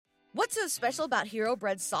What's so special about Hero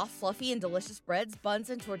Bread's soft, fluffy, and delicious breads, buns,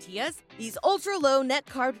 and tortillas? These ultra-low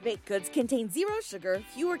net-carb baked goods contain zero sugar,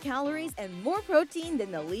 fewer calories, and more protein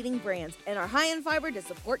than the leading brands, and are high in fiber to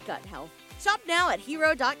support gut health. Shop now at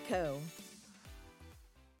hero.co.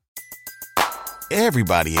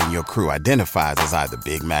 Everybody in your crew identifies as either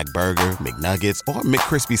Big Mac Burger, McNuggets, or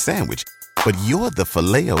McCrispy Sandwich. But you're the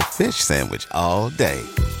Filet-O-Fish Sandwich all day.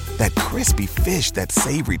 That crispy fish, that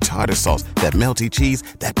savory tartar sauce, that melty cheese,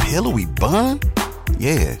 that pillowy bun.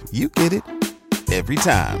 Yeah, you get it. Every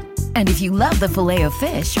time. And if you love the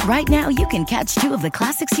Filet-O-Fish, right now you can catch two of the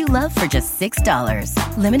classics you love for just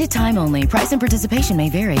 $6. Limited time only. Price and participation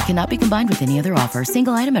may vary. Cannot be combined with any other offer.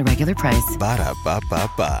 Single item at regular price.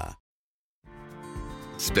 Ba-da-ba-ba-ba.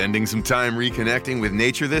 Spending some time reconnecting with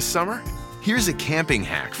nature this summer? Here's a camping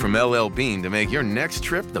hack from LL Bean to make your next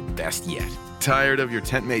trip the best yet. Tired of your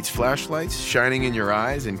tent mate's flashlights shining in your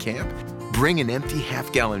eyes in camp? Bring an empty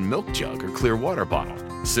half-gallon milk jug or clear water bottle.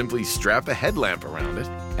 Simply strap a headlamp around it,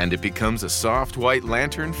 and it becomes a soft white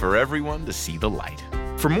lantern for everyone to see the light.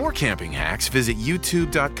 For more camping hacks, visit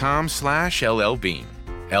youtube.com/LLbean.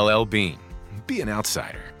 LL Bean. Be an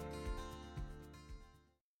outsider.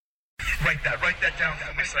 Write that down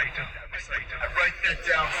for me, Satan. Write that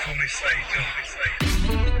down for me, Satan.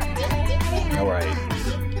 All right.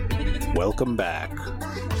 Welcome back.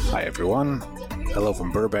 Hi, everyone. Hello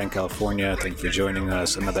from Burbank, California. Thank you for joining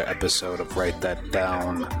us. Another episode of Write That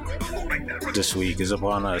Down this week is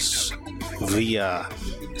upon us via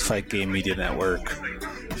Fight Game Media Network.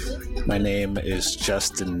 My name is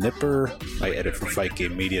Justin Nipper. I edit for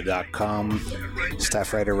FightGameMedia.com,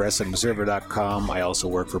 staff writer WrestlingObserver.com. I also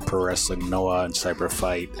work for Pro Wrestling Noah and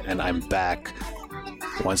Cyberfight, and I'm back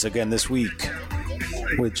once again this week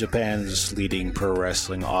with Japan's leading pro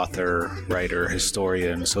wrestling author, writer,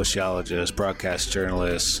 historian, sociologist, broadcast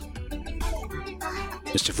journalist,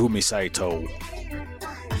 Mr. Fumi Saito.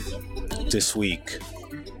 This week,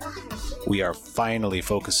 we are finally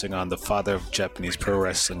focusing on the father of Japanese pro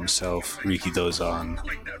wrestling himself, Rikidozan.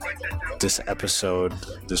 This episode,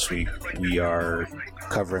 this week, we are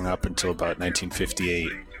covering up until about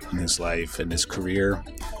 1958 in his life and his career.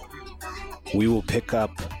 We will pick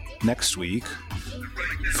up next week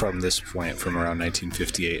from this point, from around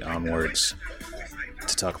 1958 onwards,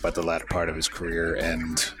 to talk about the latter part of his career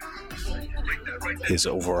and his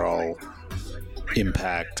overall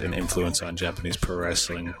impact and influence on Japanese pro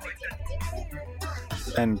wrestling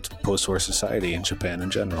and post-war society in Japan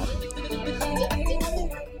in general.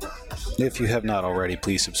 If you have not already,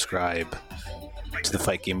 please subscribe to the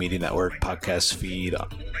Fight Game Media Network podcast feed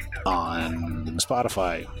on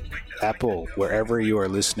Spotify, Apple, wherever you are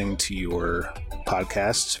listening to your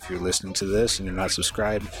podcasts. If you're listening to this and you're not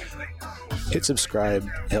subscribed, hit subscribe.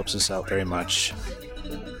 It helps us out very much.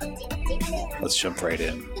 Let's jump right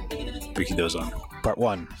in. Rikidozan, part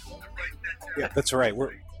 1. Yeah, that's right.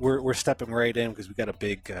 We're stepping right in because we got a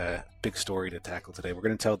big story to tackle today. We're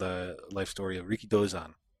going to tell the life story of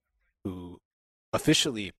Rikidozan, who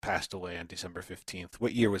officially passed away on December 15th.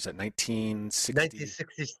 What year was that?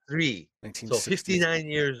 1963. 1963. So 59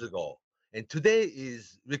 years ago. And today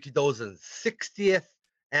is Rikidozan's 60th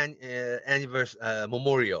anniversary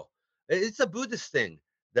memorial. It's a Buddhist thing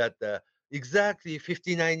that exactly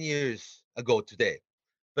 59 years ago today.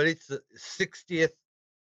 But it's the 60th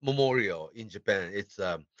memorial in Japan. It's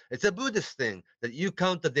a Buddhist thing that you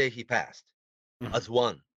count the day he passed as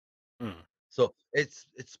one. So it's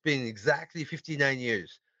been exactly 59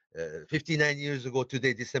 years. 59 years ago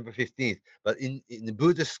today, December 15th. But in the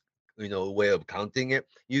Buddhist way of counting it,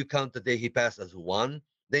 you count the day he passed as one,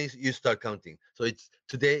 then you start counting. So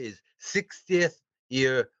today is 60th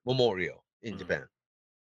year memorial in Japan.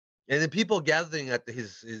 And then people gathering at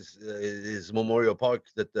his memorial park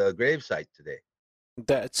at the gravesite today.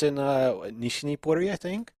 That's in Nishinipori, I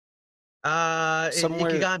think. Somewhere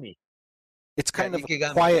in Ikegami. It's kind of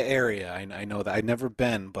a quiet area. I know that. I've never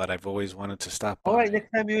been, but I've always wanted to stop by. All right, next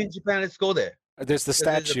time you're in Japan, let's go there. There's the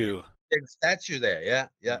statue. There's a statue there.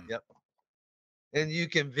 Yeah. And you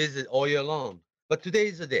can visit all year long. But today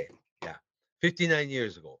is the day. Yeah. 59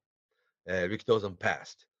 years ago, Rikidozan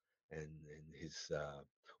passed. And his...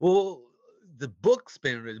 the books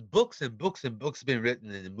been written, books and books been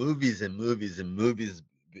written, and movies and movies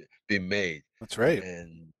been made. That's right.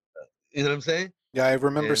 And you know what I'm saying? Yeah, I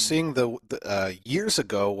remember seeing the years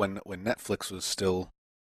ago when Netflix was still,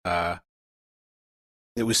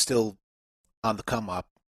 it was still on the come up.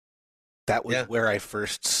 That was where I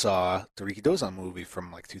first saw the Rikidozan movie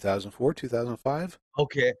from like 2004, 2005.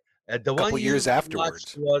 Okay, the one years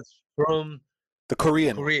afterwards was from the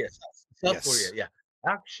Korea, South Korea. Yeah.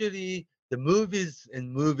 Actually, the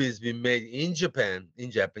movies being made in Japan in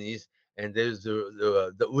Japanese, and there's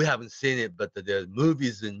we haven't seen it, but there's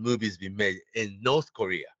movies being made in North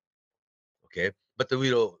Korea. Okay, but we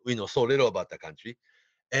know so little about the country.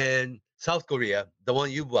 And South Korea, the one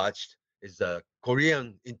you watched, is a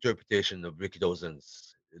Korean interpretation of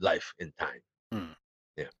Rikidozan's life in time. Hmm.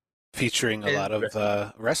 Yeah, Featuring a lot and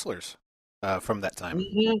of wrestlers from that time.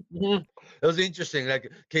 It was interesting, like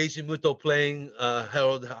Keiji Muto playing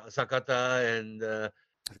Harold Sakata, and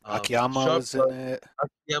Akiyama Sharp was in it.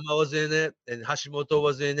 Akiyama was in it, and Hashimoto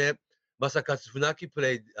was in it. Masakatsu Funaki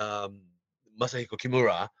played Masahiko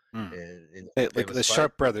Kimura Hmm. in Like famous the fight.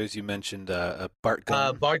 Sharp brothers you mentioned, Bart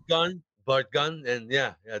Gunn. Bart Gunn, and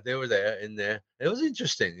yeah, they were there in there. It was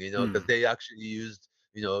interesting, because they actually used,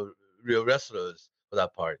 real wrestlers for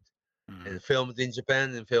that part, Hmm. and filmed in Japan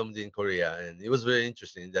and filmed in Korea, and it was very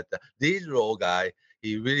interesting that the lead role guy,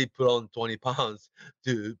 he really put on 20 pounds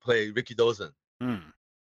to play Rikidozan. Hmm.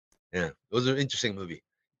 Yeah, it was an interesting movie.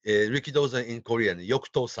 Rikidozan in Korean,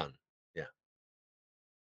 Yokuto-san. Yeah,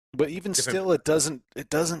 But even different. still, it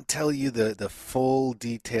doesn't tell you the full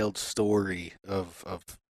detailed story of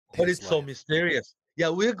But his it's so life. mysterious. Yeah,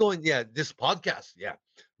 we're going. Yeah, this podcast. Yeah,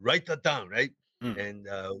 write that down, right? Hmm. And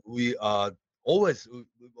we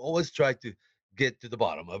always try to get to the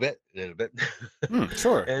bottom of it a little bit.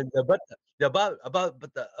 Sure. And but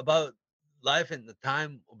about life and the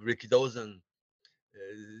time of Rikidozan,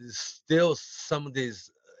 still some of these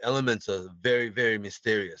elements are very very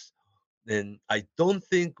mysterious, and I don't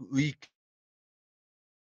think we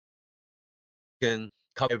can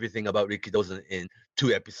cover everything about Rikidozan in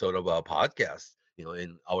 2 episodes of our podcast.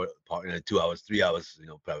 In our part, 2 hours, 3 hours,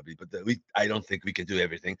 probably. But I don't think we can do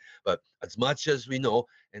everything. But as much as we know,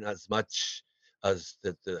 and as much as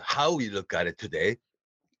the how we look at it today,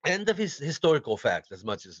 and of his historical facts, as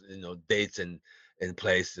much as dates and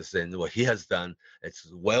places and what he has done,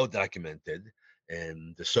 it's well documented,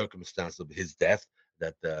 and the circumstance of his death,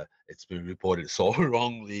 that it's been reported so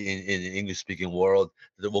wrongly in the English speaking world,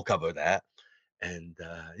 that we'll cover that. And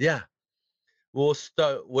yeah, we'll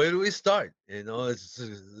start. Where do we start? It's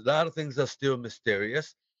a lot of things are still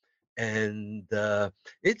mysterious, and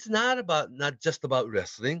it's not just about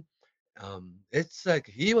wrestling. It's like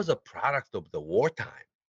he was a product of the wartime.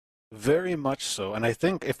 Very much so. And I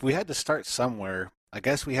think if we had to start somewhere, I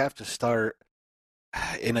guess we have to start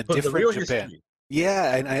in a From the different real Japan. history.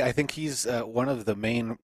 Yeah, and I think he's one of the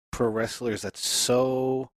main pro wrestlers that's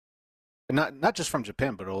so not just from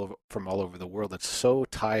Japan, but from all over the world. That's so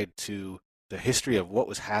tied to the history of what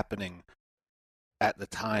was happening at the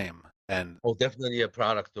time, Oh, definitely a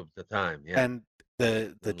product of the time. Yeah. and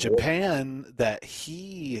the And war. Japan that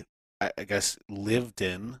he I guess lived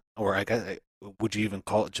in, or I guess would you even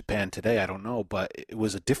call it Japan today? I don't know, but it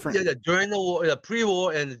was a different. Yeah, during the war, the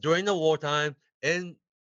pre-war, and during the wartime, and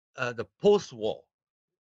the post-war,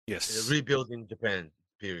 Yes. rebuilding Japan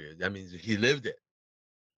period. I mean, he lived it,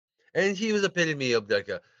 and he was epitome of like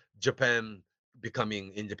a Japan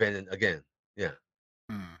becoming independent again. Yeah,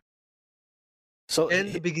 Hmm. So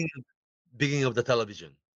and the beginning of the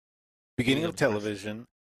television, beginning beginning of of wrestling, television,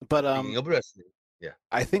 but beginning of wrestling. Yeah,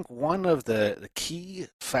 I think one of the key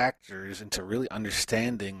factors into really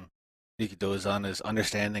understanding Rikidozan is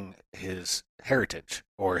understanding his heritage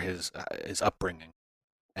or his upbringing.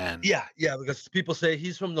 And yeah. Because people say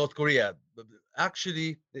he's from North Korea, but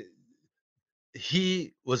actually,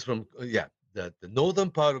 he was from the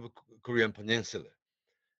northern part of Korean Peninsula.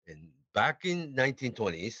 And back in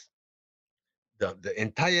 1920s, the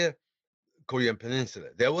entire Korean Peninsula,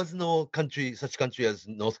 there was no such country as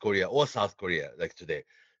North Korea or South Korea like today.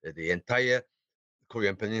 The entire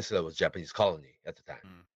Korean Peninsula was Japanese colony at the time,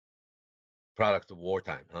 mm, product of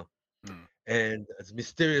wartime, huh? mm, And as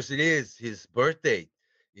mysterious it is, his birth date,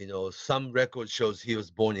 some record shows he was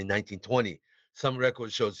born in 1920. Some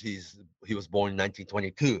record shows he was born in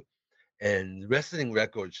 1922. And wrestling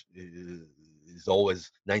records is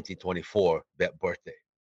always 1924 that birthday.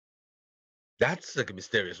 That's like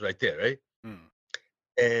mysterious right there, right? mm.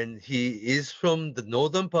 And he is from the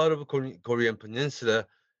northern part of the Korean Peninsula,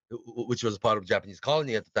 which was part of Japanese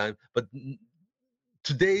colony at the time. But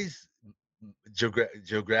today's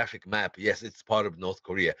geographic map, yes, it's part of North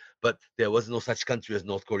Korea, but there was no such country as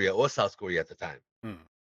North Korea or South Korea at the time. Mm,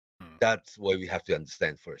 mm. That's what we have to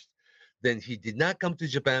understand first. Then he did not come to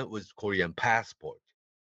Japan with Korean passport.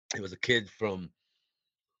 He was a kid from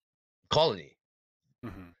colony.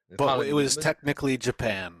 Mhm. The But it colony was technically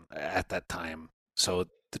Japan at that time, so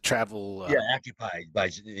the travel. yeah, occupied by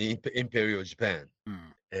Imperial Japan,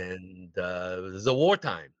 Mm, and it was a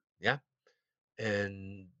wartime. Yeah,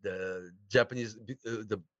 and the Japanese,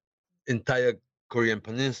 the entire Korean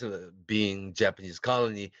Peninsula being Japanese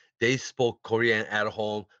colony, they spoke Korean at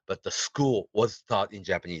home, but the school was taught in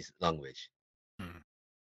Japanese language. Mm.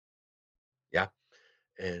 Yeah,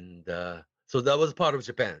 and so that was part of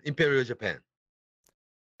Japan, Imperial Japan.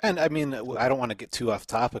 And I mean, So, I don't want to get too off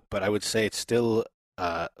topic, but I would say it's still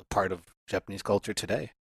part of Japanese culture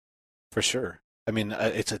today, for sure. I mean,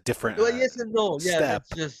 it's a different well, yes and no. Yeah, step.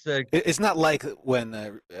 that's just It's not like when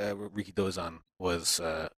Rikidozan was.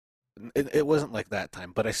 It wasn't like that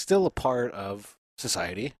time, but it's still a part of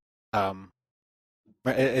society.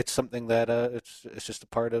 It's something that it's just a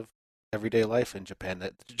part of everyday life in Japan.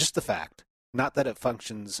 That just the fact, not that it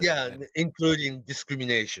functions. yeah, including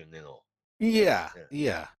discrimination, Yeah, Yeah,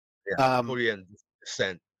 yeah. yeah, Korean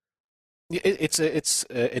descent. It's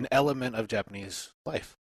an element of Japanese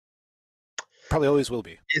life. Probably always will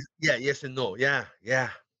be. Yeah, yes and no. Yeah,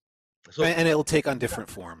 yeah. So And it'll take on different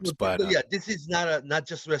forms, but yeah, this is not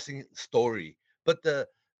just wrestling story, but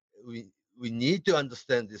we we need to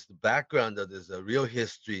understand this background that there's a real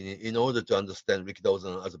history in order to understand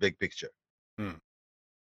Rikidozan as a big picture. hmm.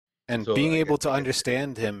 And So being I able guess, to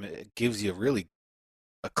understand him gives you really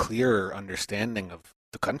a clearer understanding of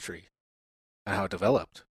the country and how it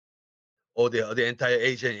developed. or the entire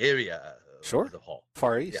Asian area Sure. as a whole.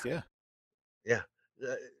 Far East, yeah. Yeah.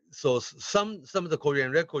 So some of the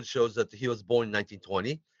Korean record shows that he was born in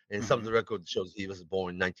 1920, and some of the record shows he was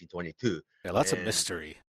born in 1922. Yeah, lots of And-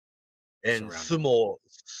 mystery. And surrounding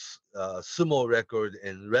sumo record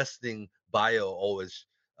and wrestling bio always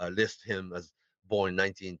list him as born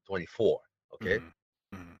 1924. Okay,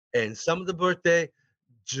 Mhm. and some of the birthday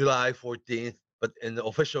July 14th, but in the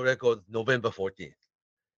official record November 14th.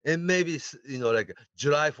 And maybe like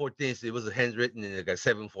July 14th, it was handwritten in like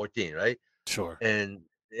 714, right? Sure. And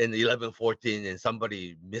in 1114, and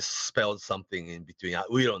somebody misspelled something in between.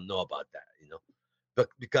 We don't know about that, but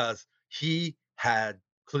because he had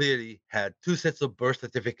clearly had two sets of birth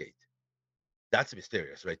certificate. That's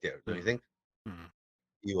mysterious right there, don't you think? Mhm.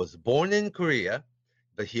 He was born in Korea,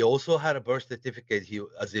 but he also had a birth certificate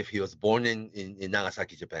as if he was born in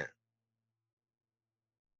Nagasaki, Japan.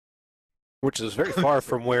 Which is very far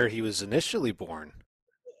from where he was initially born.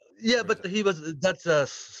 Yeah, but that's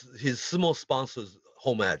his sumo sponsor's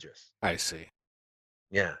home address. I see.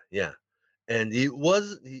 Yeah, yeah. And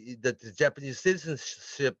that the Japanese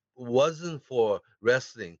citizenship wasn't for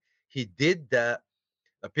wrestling. He did that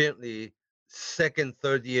apparently second,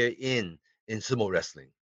 third year in sumo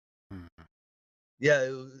wrestling. Mhm. Yeah,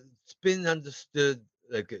 it's been understood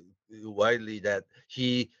like widely that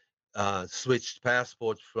he switched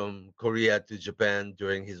passports from Korea to Japan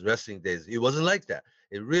during his wrestling days. It wasn't like that.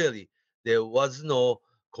 There was no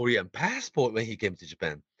Korean passport when he came to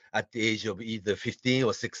Japan at the age of either 15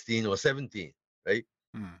 or 16 or 17, right?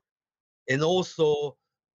 Mhm. And also,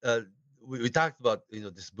 uh, we talked about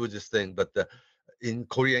this Buddhist thing, but in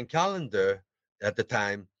Korean calendar at the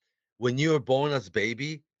time, when you were born as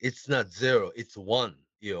baby, it's not 0, it's 1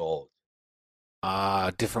 year old.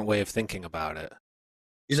 Different way of thinking about it.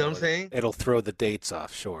 You know what I'm saying? It'll throw the dates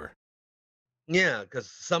off, sure. Yeah, because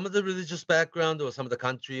some of the religious background or some of the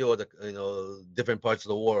country or the different parts of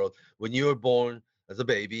the world, when you were born as a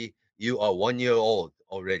baby, you are 1 year old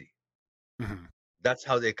already. Mhm. That's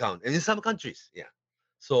how they count. And in some countries, yeah.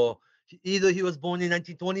 So either he was born in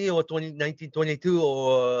 1920 or 1922,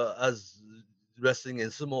 or as wrestling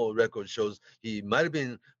and sumo record shows, he might have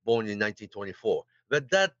been born in 1924. But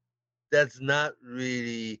that's not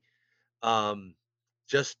really um,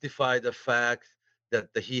 justify the fact that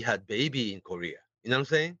he had baby in Korea. You know what I'm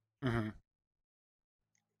saying? Mhm.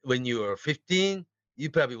 When you were 15, you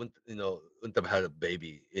probably wouldn't have had a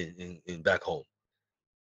baby in back home.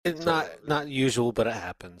 So Not usual, but it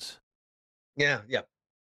happens. yeah, yeah.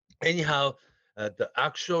 Anyhow, the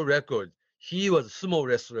actual record, he was a sumo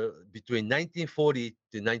wrestler between 1940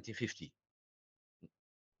 to 1950.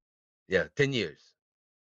 Yeah, 10 years.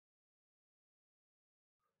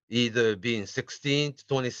 Either being 16 to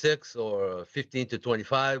 26 or 15 to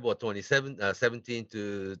 25 or 17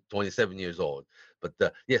 to 27 years old. But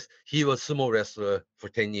yes, he was sumo wrestler for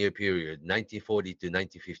 10-year period, 1940 to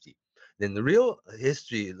 1950. Then the real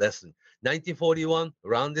history lesson, 1941,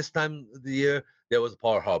 around this time of the year, there was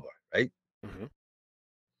Pearl Harbor, right? Mhm.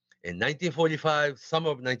 In 1945, summer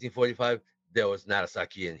of 1945, there was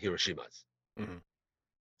Nagasaki and Hiroshima's. Mhm.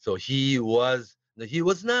 So he was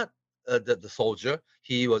not the soldier.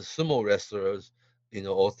 He was sumo wrestlers,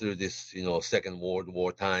 all through this, Second World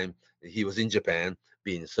War time. He was in Japan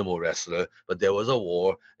being a sumo wrestler, but there was a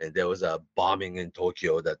war and there was a bombing in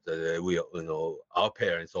Tokyo that our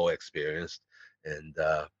parents all experienced. And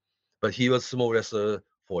but he was sumo wrestler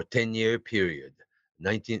for a 10-year period,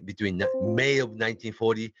 between May of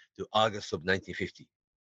 1940 to August of 1950.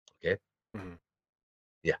 Okay, Mhm.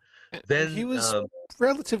 yeah. And he Then was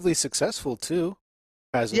relatively successful too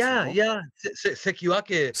as a sumo. yeah,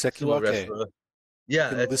 Sekiwake sumo Sekiwake. wrestler. You Yeah,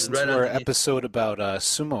 can it's listen right to our underneath. episode about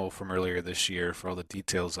sumo from earlier this year for all the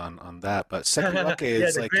details on that. But Sekiwake Yeah,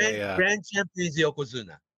 is the like a grand champion is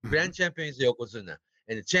Yokozuna. mhm, Grand champion is Yokozuna,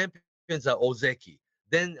 and the champions are Ozeki.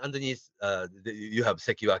 Then underneath, you have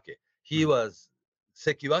Sekiwake. He mhm. was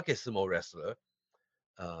Sekiwake sumo wrestler,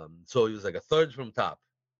 so he was like a third from top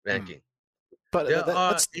Mm. ranking. But There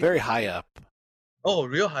are that's very high up.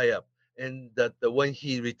 real high up, and that when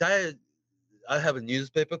he retired, I have a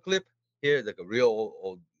newspaper clip here, like a real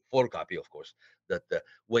old photocopy, of course. That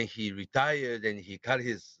when he retired and he cut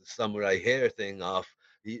his samurai hair thing off,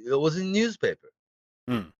 it was in newspaper.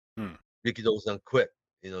 Mm, mm. Rikidozan quit,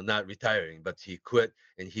 not retiring, but he quit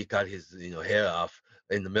and he cut his hair off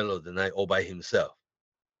in the middle of the night all by himself.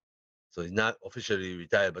 So he's not officially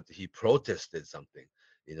retired, but he protested something.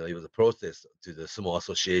 It was a protest to the sumo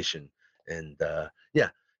association, and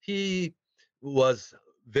yeah, he was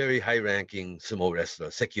very high-ranking sumo wrestler,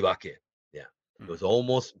 Sekiwake. Yeah, it Mm. was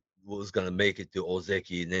almost was gonna make it to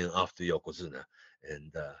Ozeki, and then after Yokozuna,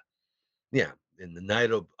 and yeah, in the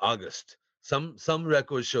night of August. Some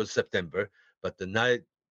records show September, but the night,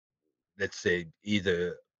 let's say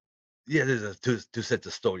either there's a two sets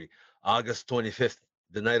of story. August 25th,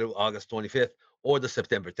 the night of August 25th, or the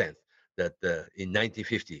September 10th. That in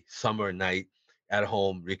 1950, summer night at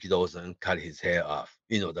home, Rikidozan cut his hair off.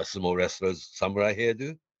 The sumo wrestlers samurai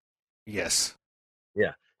hairdo. Yes.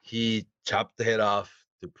 Yeah, he chopped the head off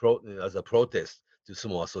as a protest to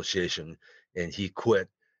sumo association, and he quit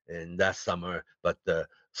in that summer. But the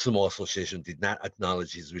sumo association did not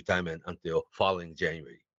acknowledge his retirement until following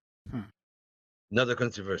January. Hmm. Another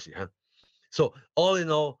controversy, huh? So all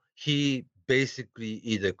in all, he basically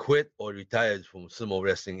either quit or retired from sumo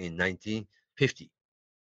wrestling in 1950.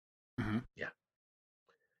 Hmm. Yeah.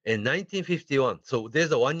 In 1951, so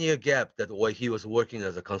there's a 1 year gap that where he was working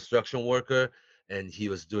as a construction worker and he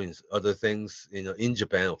was doing other things, in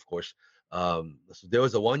Japan, of course. So there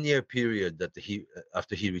was a 1 year period that he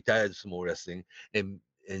after he retired sumo wrestling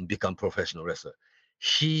and become professional wrestler.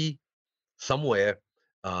 He somewhere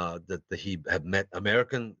that he had met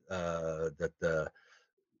American that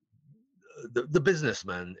the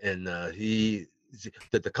businessman, and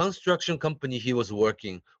the construction company he was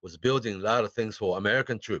working was building a lot of things for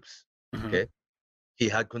American troops. Hmm. Okay, he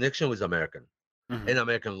had connection with American Hmm. and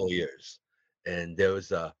American lawyers, and there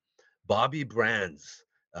was a Bobby Brand's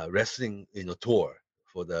wrestling tour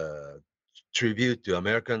for the tribute to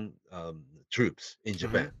American troops in Hmm.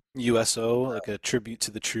 Japan. USO, like a tribute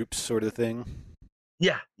to the troops sort of thing.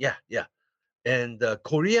 Yeah. And the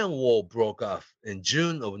Korean War broke off in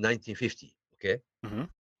June of 1950. Okay, Hmm.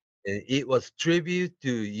 and it was tribute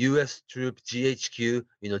to U.S. troops GHQ,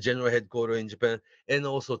 General Headquarters in Japan, and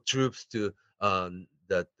also troops to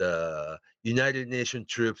the United Nations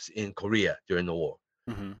troops in Korea during the war.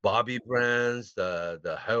 Hmm. Bobby Brands,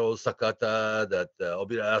 the Harold Sakata, that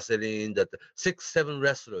Obira Aserin, that 6, 7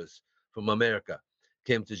 wrestlers from America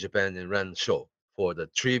came to Japan and ran the show for the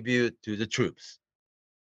tribute to the troops.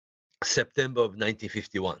 September of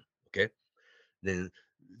 1951. Okay, then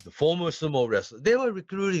the former sumo wrestler, they were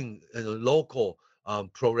recruiting local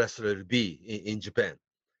pro wrestler to be in Japan,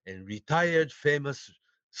 and retired famous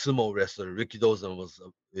sumo wrestler Rikidozan was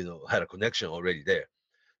had a connection already there.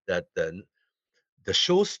 That the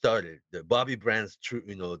show started. The Bobby Brand's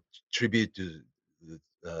tribute to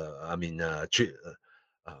I mean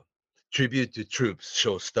tribute to troops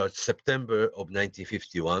show starts September of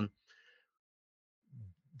 1951.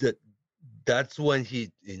 That that's when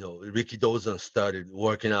Ricky Dozan started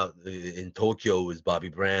working out in Tokyo with Bobby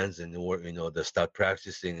Brands, and they start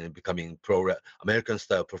practicing and becoming American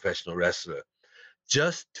style professional wrestler.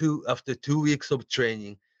 Just after 2 weeks of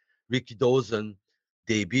training, Ricky Dozan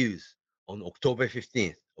debuts on October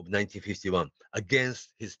 15th of 1951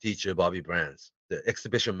 against his teacher Bobby Brands. The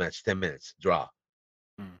exhibition match, 10 minutes draw.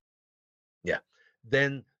 Mm. Yeah.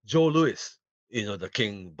 Then Joe Louis, the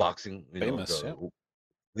king boxing, Famous, yeah.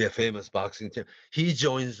 the famous boxing team. He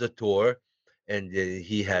joins the tour, and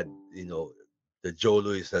he had the Joe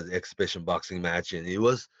Louis has exhibition boxing match, and it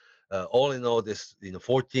was all in all this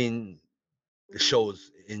 14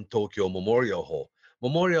 shows in Tokyo Memorial Hall.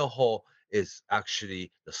 Memorial Hall is actually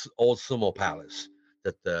the old sumo palace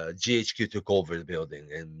that the GHQ took over the building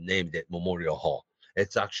and named it Memorial Hall.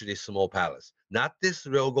 It's actually Sumo Palace, not this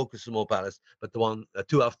Ryogoku Sumo Palace, but the one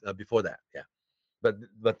two after before that. Yeah,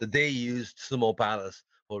 but they used Sumo Palace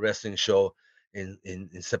for wrestling show in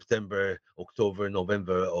September, October,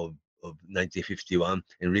 November of of 1951,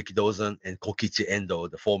 and Rikidozan and Kokichi Endo,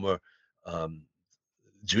 the former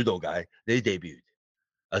judo guy, they debuted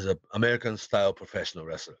as an American-style professional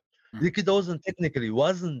wrestler. Rikidozan technically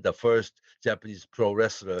wasn't the first Japanese pro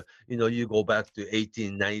wrestler. You go back to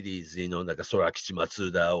 1890s, like a Sorakichi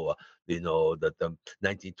Matsuda, or the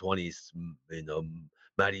 1920s,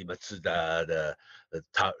 Mari Matsuda,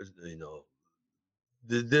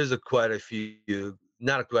 there's quite a few,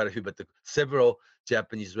 not quite a few, but several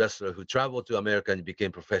Japanese wrestlers who traveled to America and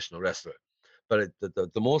became professional wrestler. But the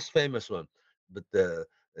most famous one, but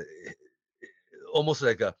almost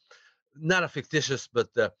like not a fictitious, but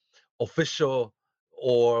official,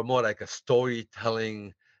 or more like a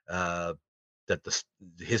storytelling, that the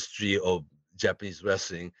history of Japanese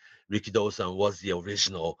wrestling, Rikidozan was the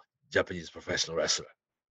original Japanese professional wrestler.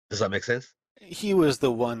 Does that make sense? He was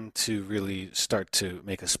the one to really start to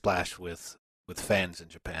make a splash with fans in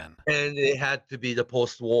Japan. And it had to be the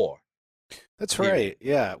post-war. That's right.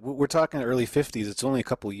 Yeah, we're talking early 50s. It's only a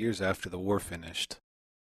couple years after the war finished.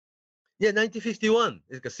 Yeah, 1951.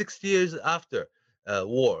 It's 6 years after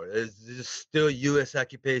war. It's still U.S.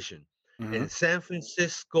 occupation. And San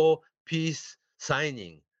Francisco peace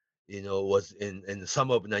signing, was in the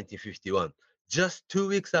summer of 1951. Just 2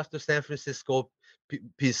 weeks after San Francisco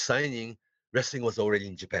peace signing, wrestling was already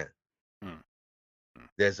in Japan.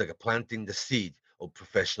 There's like a planting the seed of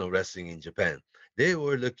professional wrestling in Japan. They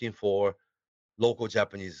were looking for local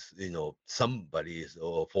Japanese, somebody,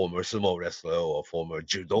 or former sumo wrestler or former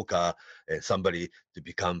judoka, and somebody to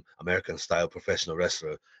become American-style professional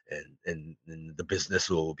wrestler, and the business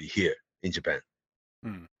will be here in Japan.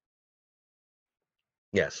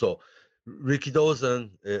 Yeah, so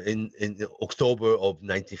Rikidozan in October of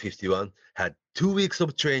 1951 had 2 weeks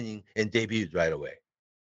of training and debuted right away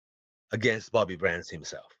against Bobby Brands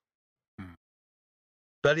himself.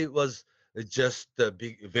 But it was just the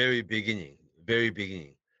very beginning.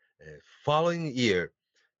 Following year,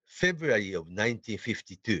 February of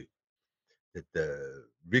 1952, that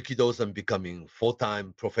Rikidozan becoming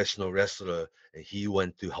full-time professional wrestler, and he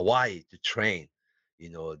went to Hawaii to train.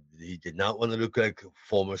 He did not want to look like a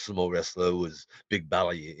former sumo wrestler with big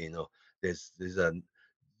belly. There's a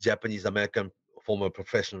Japanese American former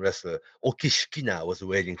professional wrestler, Okishikina, was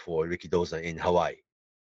waiting for Rikidozan in Hawaii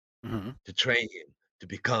to train him to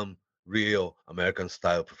become real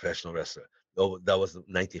American-style professional wrestler. That was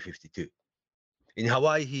 1952. In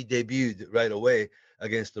Hawaii, he debuted right away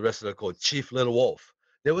against a wrestler called Chief Little Wolf.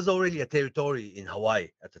 There was already a territory in Hawaii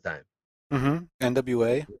at the time.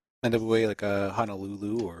 NWA, like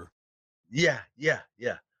Honolulu, or yeah.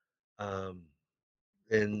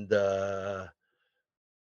 And the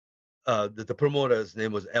promoter's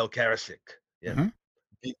name was El Karasik. Yeah,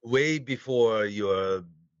 way before your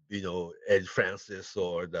Ed Francis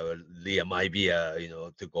or the Leah Maibia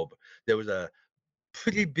took over. There was a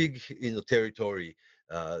pretty big territory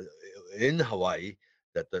in Hawaii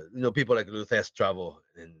that people like Luther travel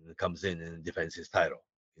and comes in and defends his title.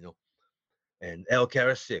 And El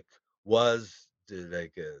Karasik was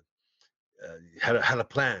had a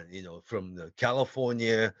plan, from the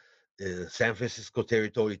California, San Francisco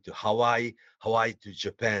territory to Hawaii to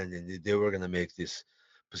Japan, and they were going to make this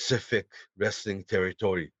Pacific wrestling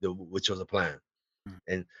territory, which was a plan.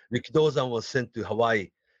 And Rikidozan was sent to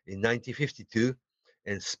Hawaii in 1952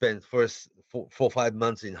 and spent first 4 or 5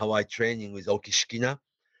 months in Hawaii training with Okishikina.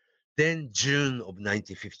 Then June of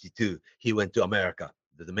 1952, he went to America,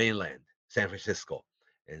 the mainland, San Francisco,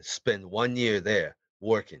 and spent 1 year there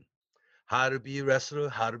working. How to be a wrestler,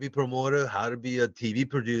 how to be a promoter, how to be a TV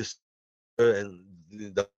producer, and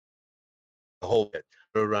the whole bit,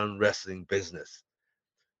 how to run wrestling business.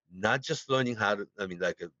 Not just learning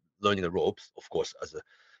learning the ropes, of course, as a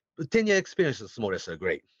 10-year experience as a sumo wrestler,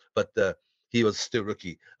 great. But he was still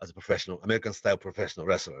rookie as a professional, American-style professional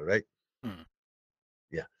wrestler, right?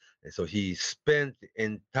 Yeah. And so he spent the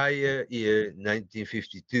entire year,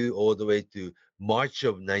 1952, all the way to March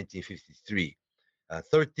of 1953,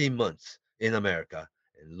 13 months in America,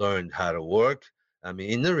 and learned how to work,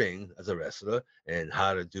 in the ring as a wrestler, and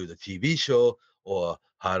how to do the TV show, or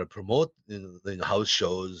how to promote house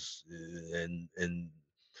shows, and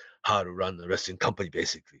how to run the wrestling company,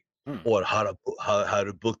 basically, or how to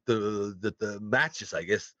book the matches, I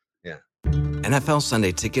guess. Yeah. NFL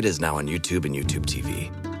Sunday Ticket is now on YouTube and YouTube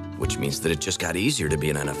TV, which means that it just got easier to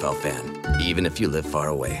be an NFL fan, even if you live far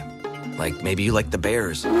away. Like maybe you like the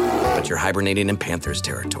Bears, but you're hibernating in Panthers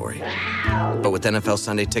territory. But with NFL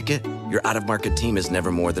Sunday Ticket, your out-of-market team is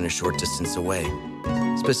never more than a short distance away.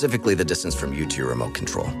 Specifically, the distance from you to your remote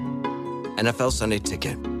control. NFL Sunday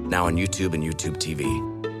Ticket, now on YouTube and YouTube TV.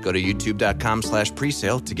 Go to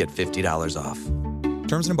youtube.com/presale to get $50 off.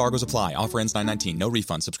 Terms and embargoes apply. Offer ends 9/19. No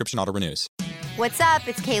refund. Subscription auto renews. What's up?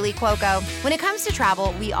 It's Kaylee Cuoco. When it comes to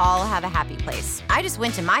travel, we all have a happy place. I just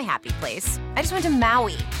went to my happy place. I just went to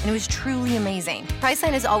Maui, and it was truly amazing.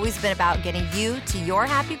 Priceline has always been about getting you to your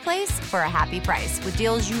happy place for a happy price with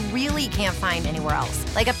deals you really can't find anywhere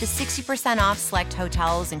else. Like up to 60% off select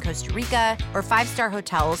hotels in Costa Rica or 5-star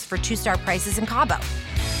hotels for 2-star prices in Cabo.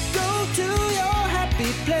 Go to your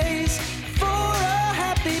happy place for a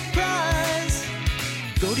happy price.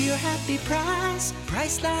 Go to your happy price,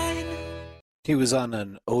 Priceline. He was on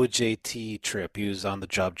an OJT trip. He was on the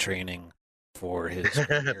job training for his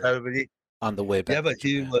career Probably. on the way back. Yeah, but to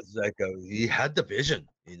he Japan. was like he had the vision,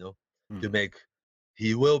 to make.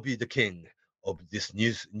 He will be the king of this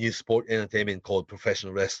new sport entertainment called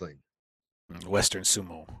professional wrestling. Western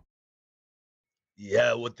sumo.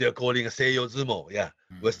 Yeah, what they're calling a Seiyo Zumo. Yeah,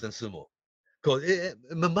 Western sumo. Because it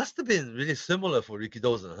must have been really similar for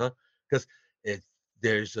Rikidozan, huh? Because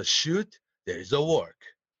there's a shoot, there's a work,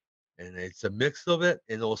 and it's a mix of it,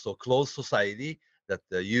 and also closed society that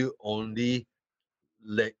you only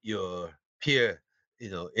let your peer,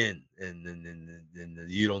 in, and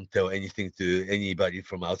you don't tell anything to anybody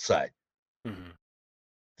from outside. Mm-hmm.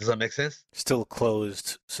 Does that make sense? Still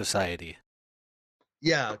closed society.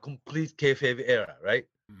 Yeah, complete kayfabe era, right?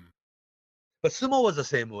 But sumo was the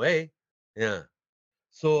same way. Yeah.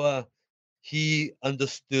 So he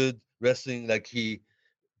understood wrestling like he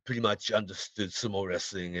pretty much understood sumo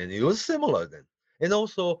wrestling, and it was similar then. And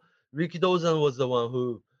also, Rikidozan was the one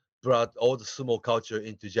who brought all the sumo culture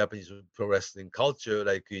into Japanese pro wrestling culture,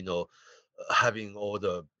 like having all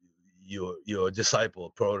your disciple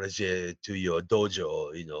protege to your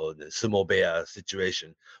dojo, the sumo bear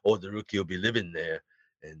situation. All the rookie will be living there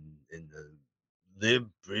and live,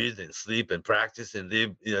 breathe, and sleep and practice and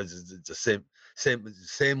live. It's the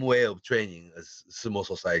same way of training as sumo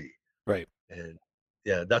society. Right. And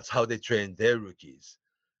yeah, that's how they train their rookies.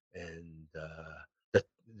 And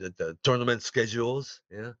the tournament schedules,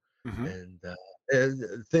 yeah, and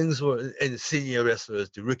things were, and senior wrestlers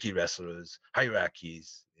to rookie wrestlers,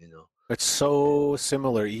 hierarchies. It's so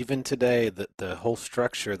similar even today that the whole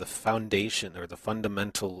structure, the foundation or the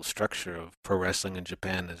fundamental structure of pro wrestling in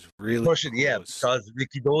Japan is really close. Yeah, because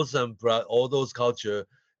Rikidozan brought all those culture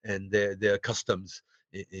and their customs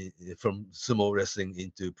from sumo wrestling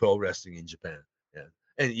into pro wrestling in Japan. Yeah,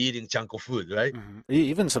 and eating chanko food, right?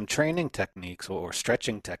 Even some training techniques or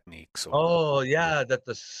stretching techniques. Yeah, that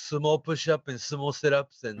the sumo push-up and sumo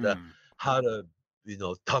sit-ups and how to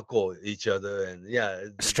tackle each other, and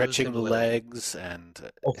stretching the legs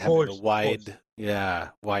and having a wide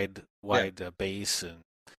base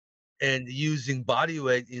and using body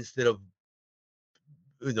weight instead of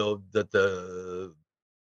the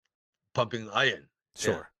pumping iron.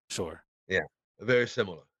 Sure. Yeah, very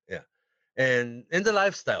similar. Yeah, and the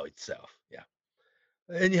lifestyle itself. Yeah.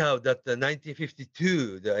 Anyhow, that the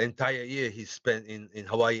 1952, the entire year he spent in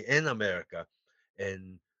Hawaii and America,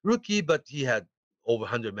 and rookie, but he had over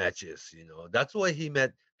 100 matches. That's why he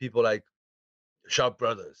met people like Sharp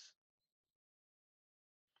Brothers.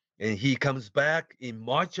 And he comes back in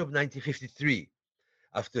March of 1953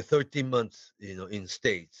 after 13 months, in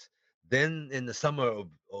States. Then in the summer of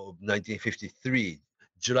 1953,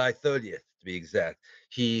 July 30th to be exact,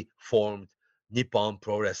 he formed Nippon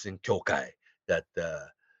Pro Wrestling Kyokai, that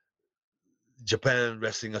Japan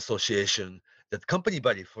Wrestling Association, that company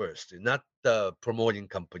body first, not the promoting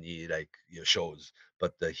company like your shows,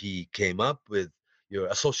 but he came up with your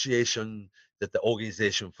association, that the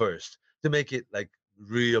organization first, to make it like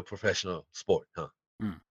real professional sport, huh?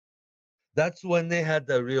 That's when they had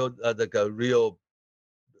the real like a real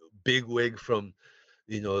big wig from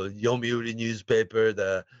Yomiuri newspaper,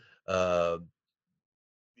 the uh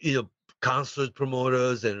concert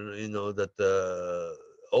promoters, and that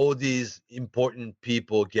all these important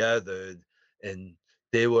people gathered, and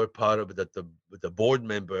they were part of the board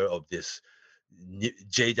member of this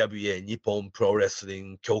JWA, Nippon Pro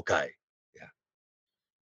Wrestling Kyokai. Yeah.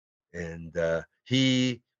 And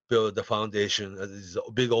he built the foundation of this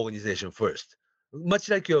big organization first, much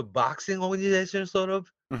like your boxing organization, sort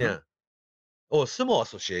of. Yeah. Or sumo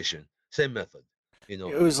association, same method. It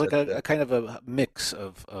was like a kind of a mix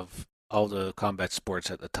of all the combat sports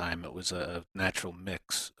at the time. It was a natural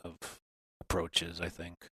mix of approaches, I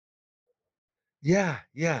think. Yeah.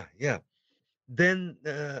 Then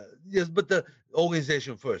yes, but the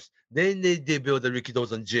organization first. Then they built the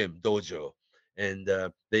Rikidozan gym dojo, and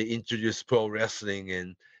they introduced pro wrestling,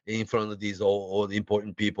 and in front of these all the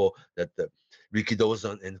important people, that the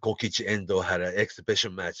Rikidozan and Kokichi Endo had an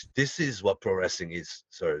exhibition match. This is what pro wrestling is,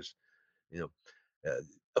 sirs.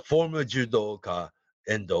 A former judoka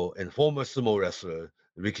Endo and former sumo wrestler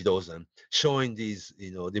Rikidozan, showing these,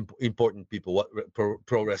 the important people what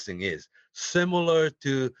pro wrestling is. Similar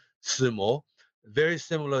to sumo, very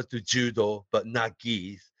similar to judo, but not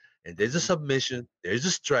gis. And there's a submission, there's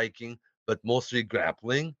a striking, but mostly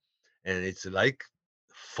grappling. And it's like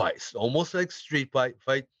fights, almost like street fight,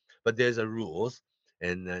 but there's a rules.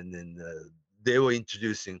 And they were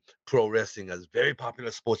introducing pro wrestling as very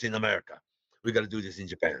popular sports in America. We got to do this in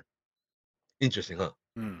Japan. Interesting, huh?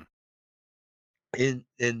 Hmm. In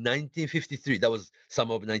 1953, that was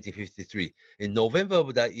summer of 1953. In November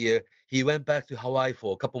of that year, he went back to Hawaii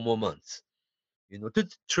for a couple more months, to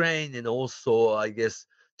train and also, I guess,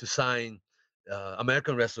 to sign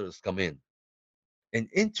American wrestlers come in. And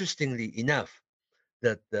interestingly enough,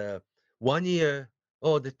 that 1 year,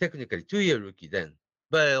 technically 2 year rookie then,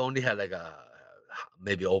 but only had like a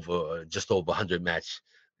maybe just over 100 match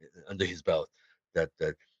under his belt. That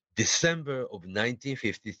December of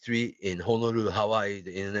 1953 in Honolulu, Hawaii,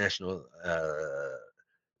 the International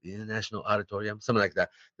Auditorium, something like that.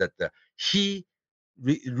 Rookie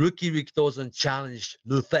Rikidozan challenged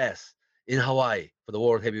Luthes in Hawaii for the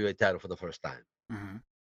world heavyweight title for the first time. Mm-hmm.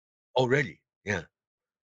 Already, yeah.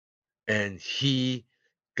 And he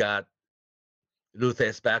got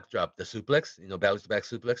Luther's backdrop, the suplex, bounce back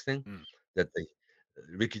suplex thing, that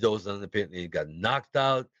Rikidozan apparently got knocked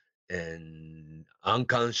out and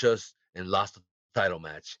unconscious and lost the title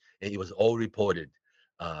match. And it was all reported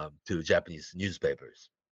to Japanese newspapers.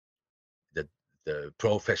 The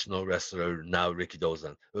professional wrestler, now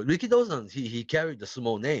Rikidozan. Rikidozan, he carried the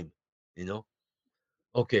sumo name, you know.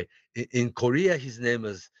 Okay, in Korea, his name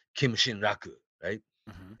is Kim Shinraku, right?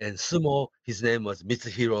 Mm-hmm. And sumo, his name was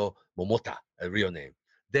Mitsuhiro Momota, a real name.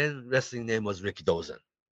 Then wrestling name was Rikidozan.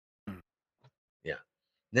 Yeah.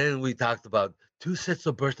 Then we talked about two sets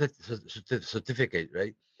of birth certificate,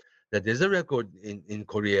 right? That there's a record in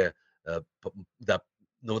Korea, that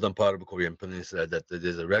northern part of Korean peninsula, that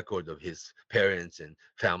there's a record of his parents and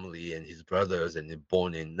family and his brothers, and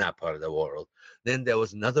born in that part of the world. Then there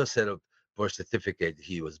was another set of birth certificate.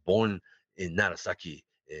 He was born in Narasaki,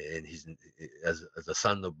 and he's as a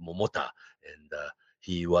son of Momota, and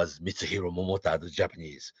he was Mitsuhiro Momota, the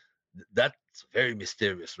Japanese. That's very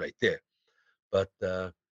mysterious right there. But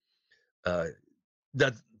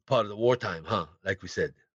that's part of the wartime, huh? Like we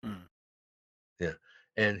said. Mm. Yeah.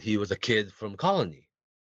 And he was a kid from colony.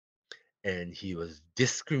 And he was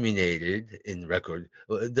discriminated in record.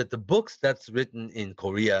 That the books that's written in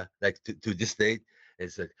Korea, like to this date,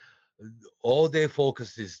 is that all their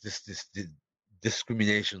focus is this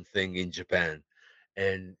discrimination thing in Japan.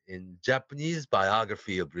 And in Japanese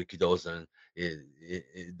biography of Rikidozan,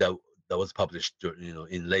 that was published,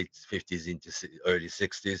 in late 50s into early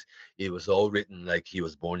 60s, it was all written like he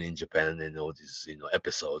was born in Japan, and all these,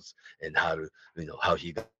 episodes, and how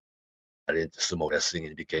he got into sumo wrestling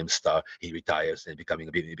and became a star. He retires and becoming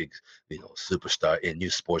a big, superstar in new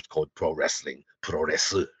sport called pro wrestling,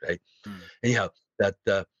 Puroresu, right? Mm. Anyhow, that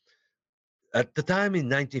at the time in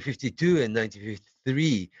 1952 and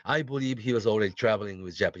 1953, I believe he was already traveling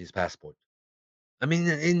with Japanese passport. I mean,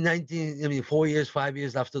 4 years, 5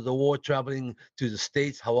 years after the war, traveling to the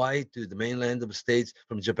States, Hawaii, to the mainland of the States,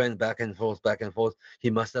 from Japan, back and forth.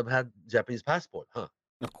 He must have had Japanese passport, huh?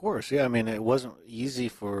 Of course, yeah. I mean, it wasn't easy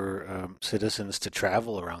for citizens to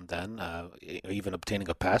travel around then. Even obtaining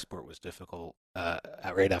a passport was difficult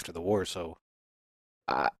right after the war. So,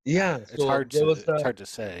 Yeah, it's so hard there to was. it's hard to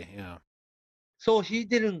say. Yeah. So he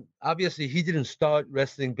didn't start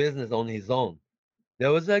wrestling business on his own.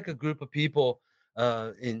 There was like a group of people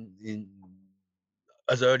in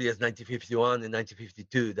as early as 1951 and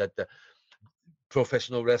 1952 that the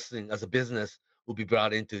professional wrestling as a business would be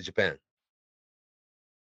brought into Japan.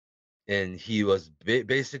 And he was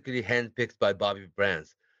basically handpicked by Bobby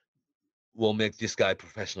Brands. Will make this guy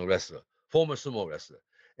professional wrestler, former sumo wrestler.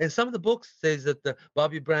 And some of the books says that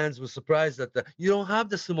Bobby Brands was surprised that you don't have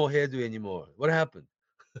the sumo hairdo anymore. What happened?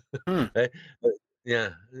 Hmm. Right? Yeah,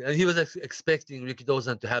 and he was expecting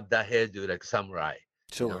Rikidozan to have that hairdo like samurai.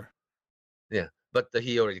 Sure. Yeah, but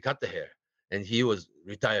he already cut the hair, and he was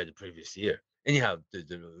retired the previous year. Anyhow,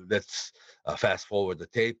 let's fast forward the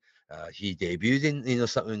tape. He debuted in the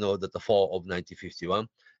fall of 1951,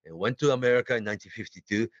 and went to America in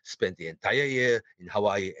 1952. Spent the entire year in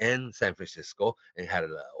Hawaii and San Francisco, and had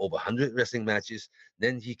over 100 wrestling matches.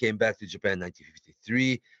 Then he came back to Japan in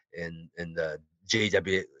 1953, and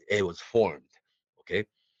JWA was formed. Okay,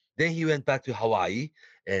 then he went back to Hawaii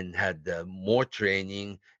and had more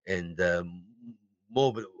training and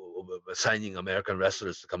more signing American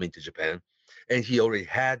wrestlers to come into Japan. And he already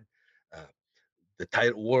had uh,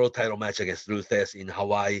 the world title match against Luthes in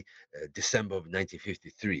Hawaii, December of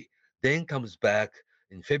 1953. Then comes back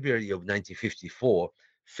in February of 1954,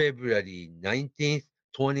 February 19th,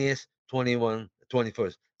 20th, 21,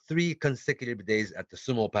 21st, 3 consecutive days at the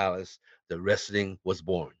Sumo Palace, the wrestling was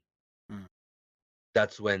born. Mm.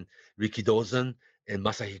 That's when Rikidozan and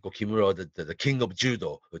Masahiko Kimura, the king of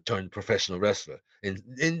judo, who turned professional wrestler,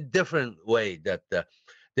 in different way. That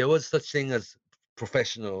there was such thing as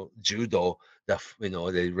professional judo that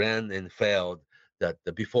they ran and failed. That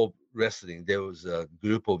before wrestling, there was a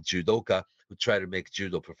group of judoka who tried to make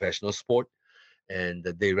judo professional sport, and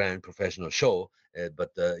they ran professional show,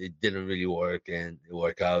 but it didn't really work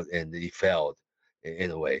out, and it failed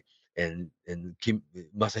in a way. And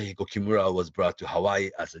Masahiko Kimura was brought to Hawaii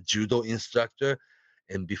as a judo instructor,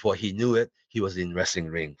 and before he knew it, he was in wrestling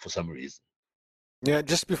ring for some reason. Yeah,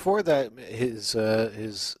 just before that, his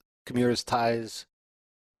Kimura's ties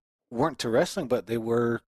weren't to wrestling, but they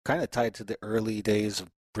were kind of tied to the early days of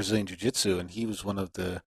Brazilian Jiu-Jitsu, and he was one of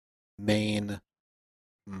the main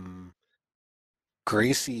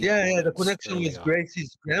Gracie. Yeah, the connection with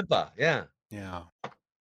Gracie's grandpa. Yeah.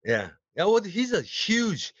 Well, he's a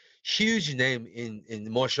huge name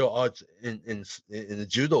in martial arts in the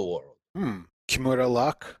judo world. Kimura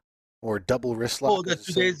lock or double wrist lock. Oh,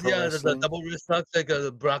 the double wrist lock like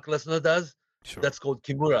Brock Lesnar does. Sure. That's called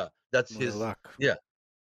Kimura. That's Kimura his lock. Yeah,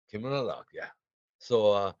 Kimura lock. Yeah.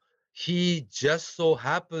 So he just so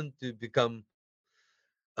happened to become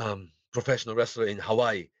professional wrestler in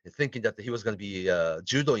Hawaii, and thinking that he was going to be a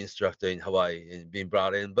judo instructor in Hawaii and being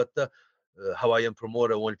brought in, but the Hawaiian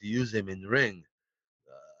promoter wanted to use him in the ring.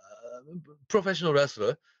 Professional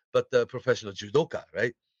wrestler, but professional judoka,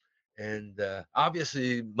 right? And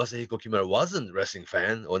obviously, Masahiko Kimura wasn't a wrestling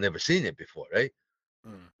fan or never seen it before, right?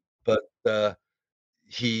 But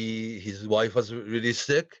his wife was really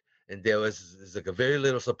sick, and there was like a very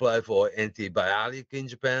little supply for antibiotic in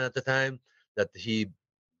Japan at the time. That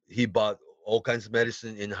he bought all kinds of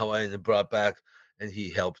medicine in Hawaii and brought back, and he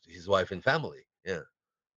helped his wife and family. Yeah.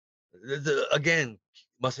 Again,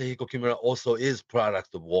 Masahiko Kimura also is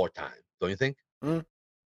product of wartime, don't you think?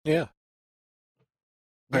 Yeah.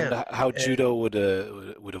 And how judo would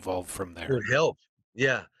evolve from there. Would help,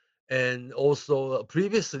 yeah. And also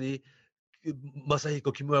previously,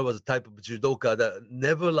 Masahiko Kimura was a type of judoka that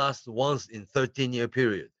never lost once in 13-year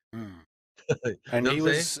period. And he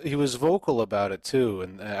was vocal about it too.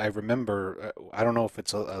 And I remember, I don't know if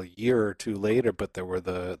it's a year or two later, but there were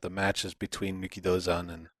the matches between Rikidozan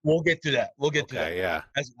and. We'll get to that. To that. Yeah.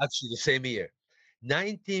 That's actually the same year,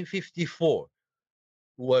 1954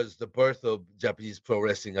 was the birth of Japanese pro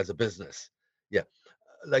wrestling as a business. Yeah,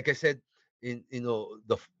 like I said, in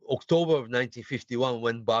the October of 1951,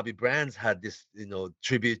 when Bobby Brands had this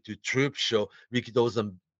tribute to troops show,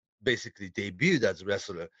 Rikidozan basically debuted as a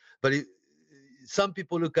wrestler. But some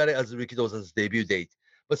people look at it as Rikidozan's debut date.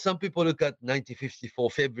 But some people look at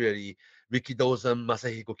 1954 February, Rikidozan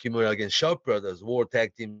Masahiko Kimura against Sharp Brothers World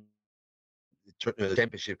Tag Team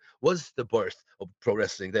Championship was the birth of pro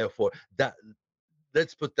wrestling. Therefore,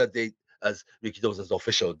 let's put that date as Rikidozan's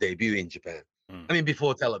official debut in Japan. I mean,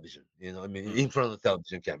 before television, in front of the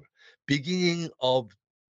television camera. Beginning of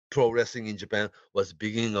pro wrestling in Japan was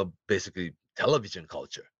beginning of basically television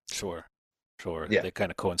culture. Sure. Yeah. They kind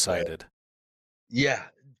of coincided. Yeah,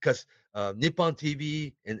 because Nippon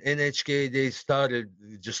TV and NHK, they started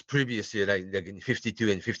just previous year, like in 52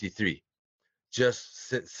 and 53,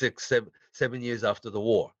 just 7 years after the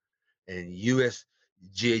war. And US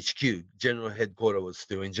GHQ, General Headquarters, was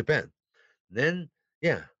still in Japan. Then,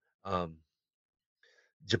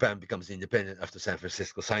 Japan becomes independent after San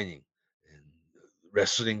Francisco signing. And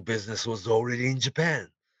wrestling business was already in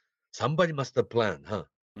Japan. Somebody must have planned, huh?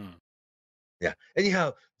 Yeah.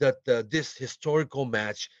 Anyhow, this historical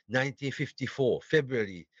match, 1954,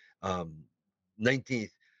 February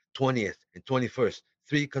 19th, 20th, and 21st,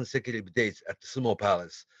 3 consecutive dates at the Sumo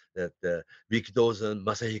Palace, that Rikidozan,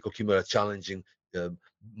 Masahiko Kimura challenging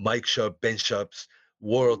Mike Sharp, Ben Sharp's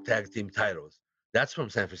World Tag Team titles. That's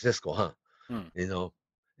from San Francisco, huh?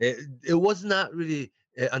 It was not really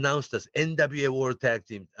announced as NWA World Tag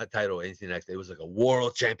Team title or anything like that. It was like a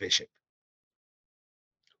World Championship.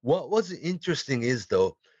 What was interesting is,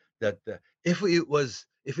 though, that if it was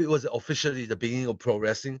officially the beginning of pro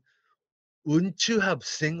wrestling, wouldn't you have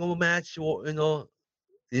single match or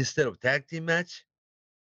instead of tag team match?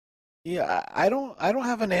 Yeah, I don't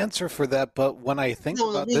have an answer for that, but when I think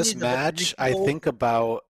about this match, I think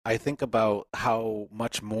about how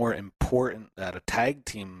much more important that a tag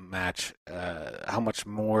team match, how much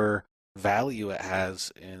more value it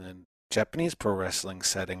has in a Japanese pro wrestling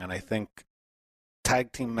setting, and I think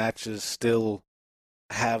tag team matches still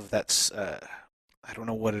have that. I don't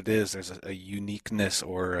know what it is. There's a uniqueness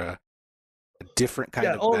or a different kind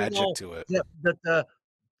of all in magic all, to it. that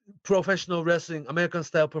professional wrestling, American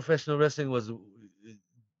style professional wrestling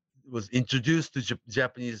was introduced to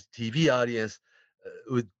Japanese TV audience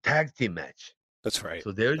with tag team match. That's right.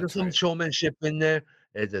 So there's That's some right. showmanship in there,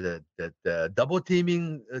 the double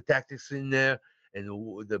teaming tactics in there, and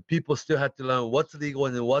the people still had to learn what's legal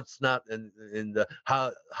and what's not, and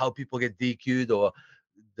how people get DQ'd, or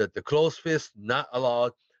the close fist not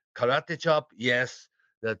allowed, karate chop yes,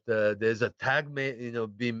 that there's a tag made,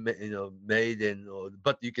 being made, and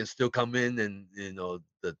but you can still come in and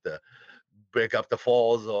break up the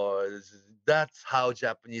falls, that's how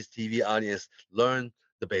Japanese TV audience learn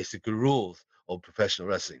the basic rules of professional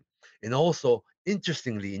wrestling. And also,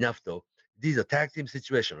 interestingly enough, though, these are tag team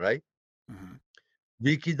situation, right? Mm-hmm.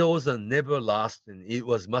 Rikidozan never lost, and it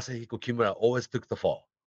was Masahiko Kimura always took the fall.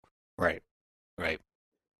 Right. Right.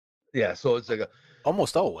 Yeah, so it's like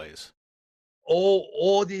almost always.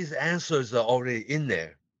 All these answers are already in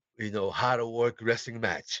there. How to work wrestling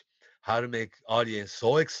match, how to make audience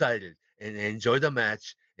so excited and enjoy the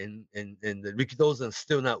match, and the Rikidozan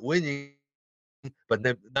still not winning, but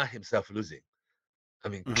not himself losing. I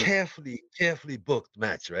mean, Mm-hmm. carefully booked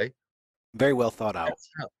match, right? Very well thought out.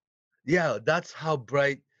 That's how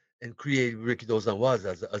bright and creative Rikidozan was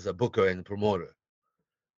as a booker and promoter.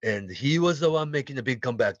 And he was the one making a big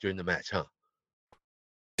comeback during the match, huh?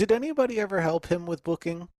 Did anybody ever help him with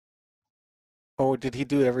booking? Or did he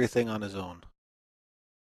do everything on his own?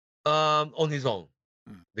 On his own.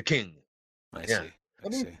 The king. I see. I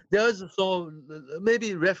mean, there's so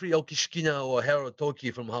maybe referee Okishikina or Harold Toki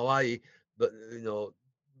from Hawaii, but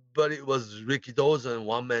but it was Rikidozan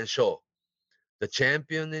one-man show. The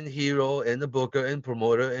champion and hero and the booker and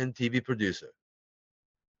promoter and TV producer.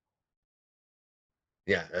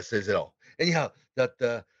 Yeah, that says it all. Anyhow,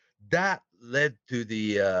 that led to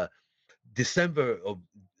the December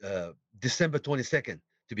 22nd,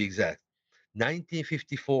 to be exact,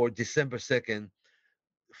 1954, December 2nd,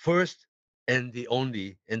 first and the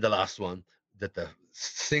only and the last one, that the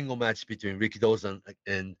single match between Rikidozan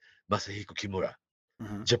and Masahiko Kimura,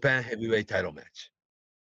 Japan heavyweight title match.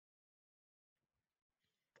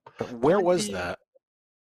 Where was that?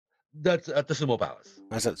 That's at the Sumo Palace.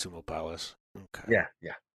 That's at Sumo Palace. Okay.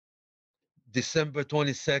 Yeah. December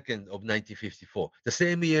 22nd of 1954. The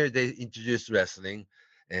same year they introduced wrestling,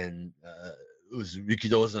 and it was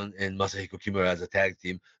Rikidozan and Masahiko Kimura as a tag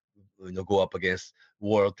team, go up against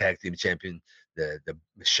world tag team champion, the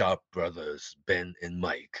Sharp brothers, Ben and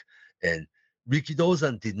Mike. And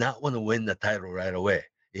Rikidozan did not want to win the title right away.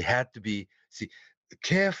 It had to be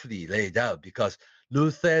carefully laid out, because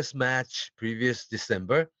Luther's match previous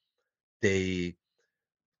December, they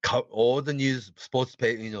all the news sports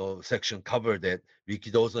section covered that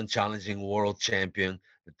Rikidozan challenging world champion,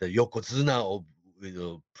 the Yokozuna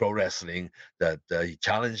of pro wrestling, that he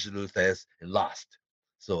challenged Luthez and lost.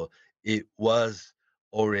 So it was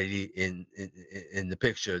already in the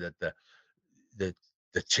picture that the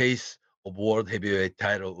chase of world heavyweight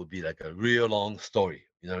title would be like a real long story.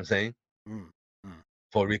 You know what I'm saying?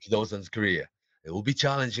 For Rikidozan's career, it will be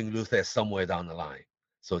challenging Luthez somewhere down the line.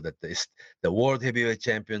 So that the world heavyweight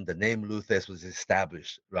champion, the name Luthez, was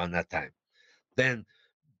established around that time. Then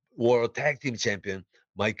world tag team champion,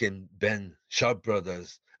 Mike and Ben Sharp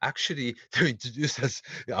brothers, actually they're introduced as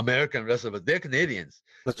American wrestlers, but they're Canadians.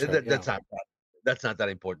 That's right, That's not that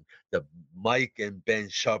important. The Mike and Ben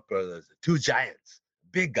Sharp brothers, two giants,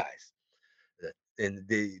 big guys. And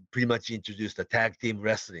they pretty much introduced the tag team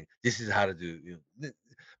wrestling. This is how to do.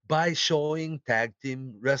 By showing tag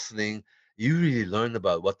team wrestling, you really learn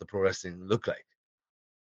about what the pro wrestling looked like.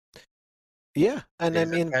 Yeah, and I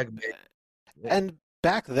mean, and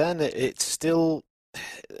back then it's still,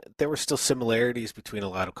 there were still similarities between a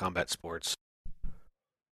lot of combat sports.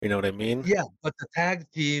 You know what I mean? Yeah, but the tag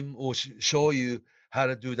team will show you how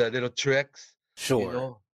to do the little tricks.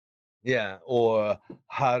 Sure. Yeah, or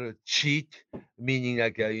how to cheat, meaning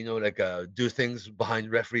like do things behind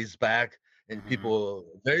referee's back, and people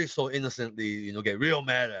very so innocently get real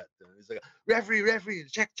mad at them. It's like, referee,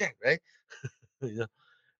 check, right?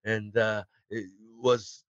 And it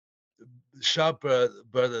was Sharp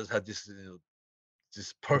brothers had this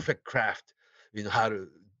this perfect craft, how to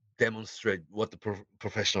demonstrate what the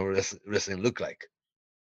professional wrestling looked like.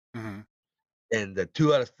 And the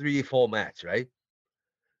 2 out of 3 fall match, right?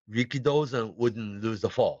 Rikidozan wouldn't lose the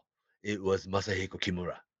fall. It was Masahiko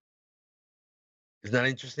Kimura. Isn't that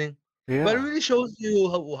interesting? Yeah. But it really shows you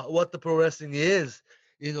what the pro wrestling is,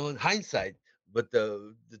 in hindsight. But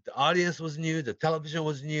the audience was new, the television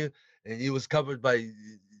was new, and it was covered by,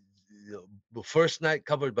 the first night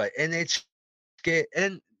covered by NHK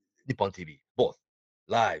and Nippon TV, both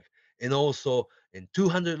live. and also in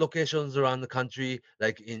 200 locations around the country,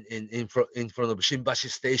 like in front of Shimbashi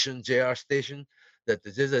Station, JR Station, that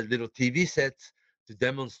there's a little TV set to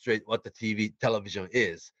demonstrate what the television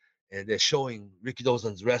is, and they're showing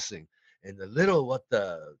Rikidozan's wrestling, and the little what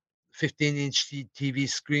the 15-inch TV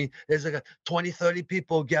screen. There's like a 20, 30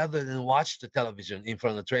 people gathered and watch the television in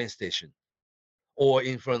front of the train station, or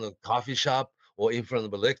in front of a coffee shop, or in front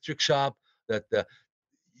of electric shop. That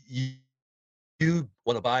you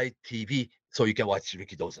want to buy TV so you can watch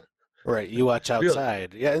Rikidozan. Right, you watch Really,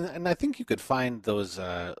 outside. Yeah, and I think you could find those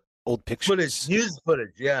old footage, pictures, news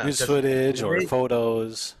footage, yeah, news because footage or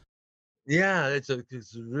photos. yeah, it's a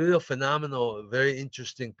real phenomenal, very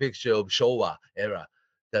interesting picture of Showa era.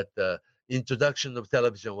 That the introduction of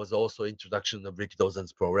television was also introduction of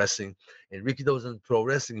Rikidozan's pro wrestling, and Rikidozan pro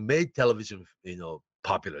wrestling made television,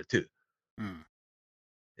 popular too. Hmm.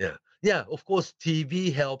 Yeah, yeah. Of course,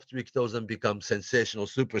 TV helped Rikidozan become sensational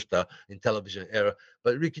superstar in television era,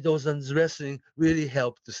 but Rikidozan's wrestling really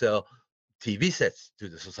helped to sell TV sets to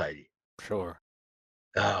the society. Sure.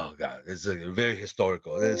 Oh God, it's very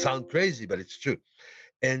historical. It sounds crazy, but it's true.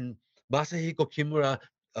 And Masahiko Kimura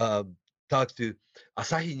uh, talked to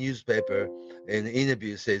Asahi newspaper in an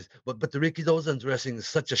interview, says, but the Rikidozan wrestling is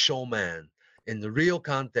such a showman. In the real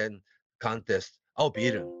contest, I'll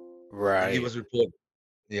beat him. And he Right. was reported,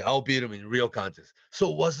 yeah, I'll beat him in real contest. So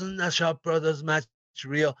wasn't a Sharp Brothers match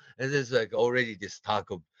real? And there's like already this talk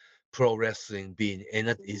of pro wrestling being in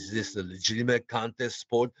it. Is this a legitimate contest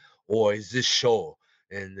sport, or is this show?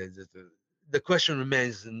 And the question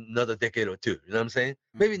remains another decade or two. You know what I'm saying?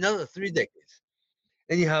 Maybe Mhm. another 3 decades.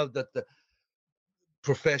 And you have that the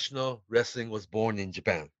professional wrestling was born in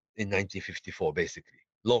Japan in 1954, basically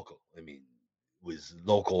local. I mean, with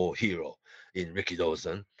local hero in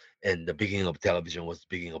Rikidozan, and the beginning of television was the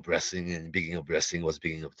beginning of wrestling, and the beginning of wrestling was the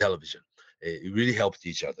beginning of television. It really helped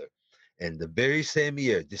each other. And the very same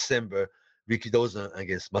year, December, Rikidozan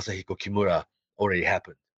against Masahiko Kimura already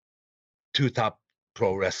happened. Two top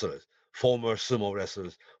pro wrestlers, former sumo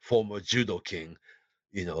wrestlers, former judo king,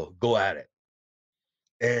 go at it.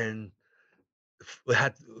 And we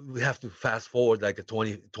had we have to fast forward like a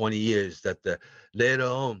 20 years that later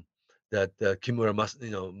on that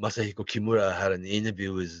Masahiko Kimura had an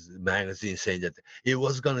interview with the magazine saying that it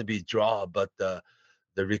was going to be draw, but the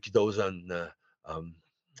Rikidozan um,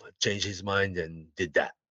 changed his mind and did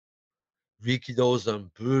that.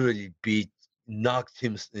 Rikidozan brutally knocked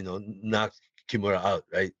Kimura out,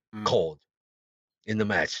 right? Mm. Cold in the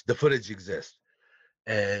match. The footage exists.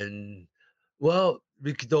 And well,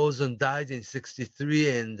 Rikidozan died in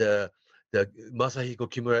 '63, and the Masahiko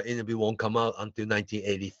Kimura interview won't come out until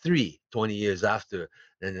 1983, 20 years after,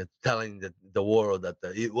 and telling the world that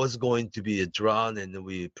it was going to be a draw, and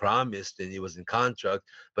we promised, and it was in contract,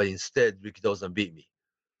 but instead Rikidozan beat me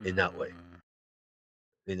in that way. Mm.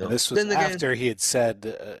 And this was Then again, after he had said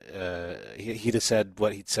he'd have said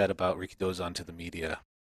what he'd said about Rikidozan to the media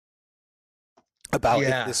about if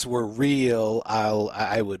yeah, this were real,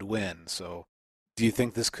 I would win. So, do you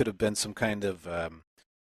think this could have been some kind of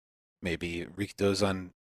maybe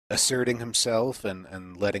Rikidozan asserting himself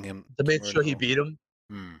and letting him to make Kimura sure he know? beat him,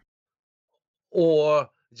 Hmm. or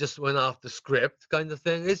just went off the script kind of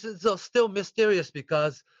thing. It's still mysterious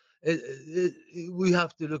because we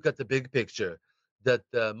have to look at the big picture that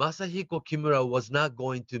Masahiko Kimura was not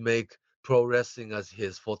going to make pro wrestling as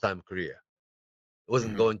his full-time career. It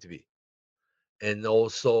wasn't Mhm. going to be. And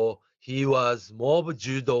also, he was more of a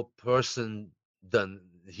judo person than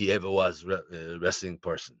he ever was wrestling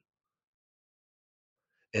person.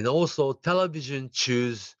 And also, television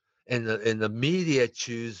choose and the media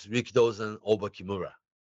choose Rikidozan over Kimura.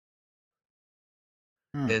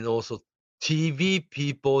 Hmm. And also TV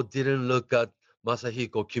people didn't look at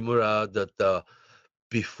Masahiko Kimura, that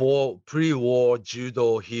before pre-war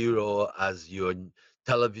judo hero, as your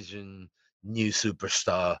television new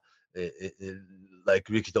superstar, like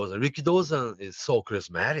Rikidozan. Rikidozan is so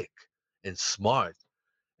charismatic and smart,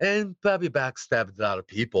 and probably backstabbed a lot of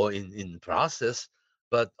people in the process.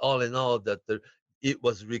 But all in all, it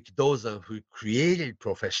was Rikidozan who created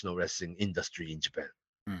professional wrestling industry in Japan.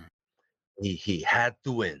 Hmm. He had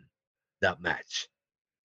to win that match.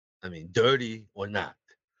 I mean, dirty or not,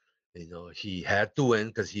 he had to win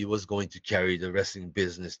because he was going to carry the wrestling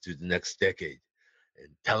business to the next decade. And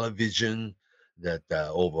television, that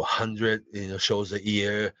over 100 shows a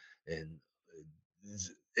year, and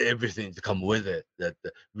everything to come with it. That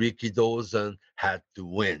Ricky Dozan had to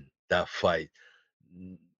win that fight,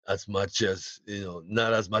 as much as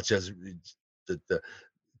not as much as the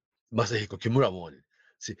Masahiko Kimura wanted.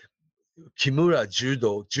 See, Kimura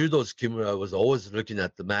judo's Kimura was always looking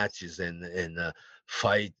at the matches and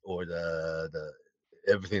fight or the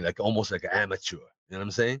everything like almost like an amateur. You know what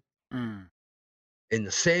I'm saying? Mm. In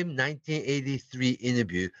the same 1983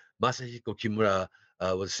 interview, Masahiko Kimura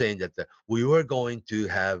was saying that we were going to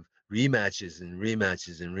have rematches and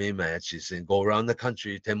rematches and rematches and go around the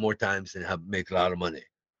country 10 more times and make a lot of money.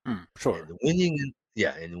 Sure.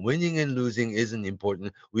 And winning and losing isn't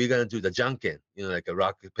important. We're gonna do the janken, like a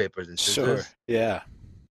rock, papers, and scissors. Sure. Yeah.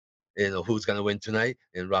 Who's gonna win tonight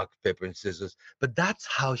and rock, paper, and scissors. But that's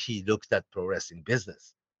how he looked at pro wrestling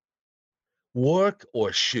business. Work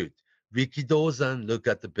or shoot. Rikidozan looked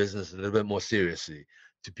at the business a little bit more seriously.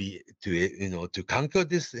 To conquer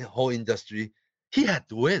this whole industry, he had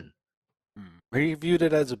to win. He viewed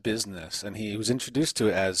it as a business, and he was introduced to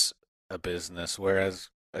it as a business, whereas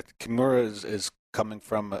Kimura is coming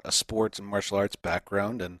from a sports and martial arts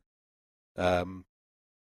background, and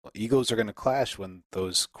egos are going to clash when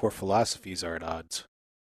those core philosophies are at odds.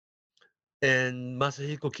 And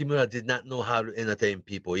Masahiko Kimura did not know how to entertain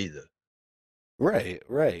people either. Right,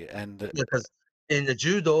 and because in the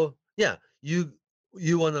judo, you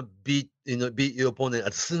want to beat your opponent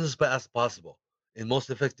as soon as possible in most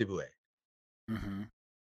effective way. Mm-hmm.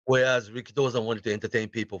 Whereas Rikidozan wanted to entertain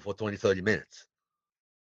people for 20-30 minutes.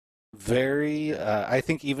 I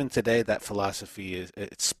think even today that philosophy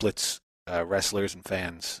it splits wrestlers and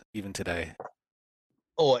fans even today.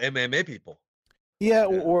 Or MMA people. Yeah,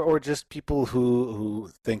 or just people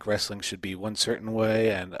who think wrestling should be one certain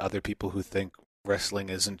way, and other people who think wrestling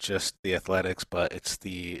isn't just the athletics, but it's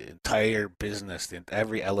the entire business.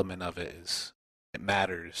 Every element of it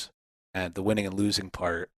matters, and the winning and losing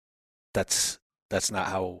part, that's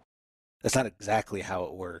not exactly how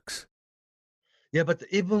it works. Yeah, but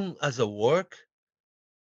even as a work,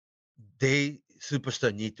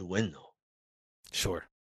 superstar need to win though. Sure.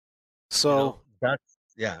 So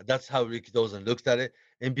that's how Rikidozan looked at it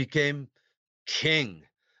and became king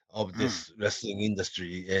of this wrestling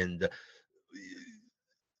industry. And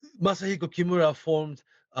Masahiko Kimura formed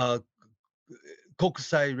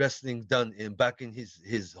Kokusai Wrestling done back in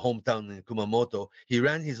his hometown in Kumamoto. He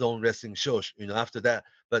ran his own wrestling show, after that,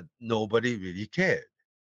 but nobody really cared.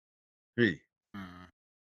 Really.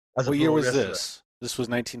 As a what year pro was wrestler. this? This was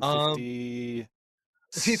 1950.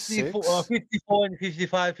 54 and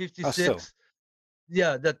 55, 56.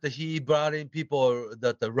 Yeah, that he brought in people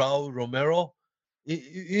that the Raul Romero,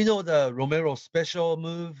 the Romero special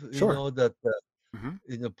move, Sure. that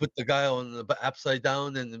put the guy on the upside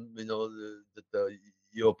down and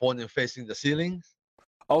your opponent facing the ceiling.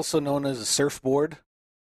 Also known as a surfboard.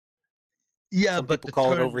 Yeah, some but people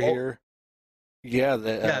call it over here. Yeah,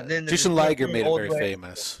 then Jushin Liger made it very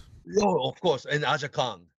famous. Oh, of course, and Aja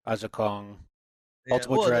Kong.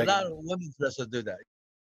 Ultimate Dragon. A lot of women's wrestlers do that.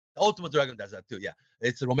 Ultimate Dragon does that too. Yeah,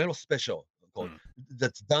 it's a Romero special called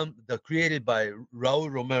that's created by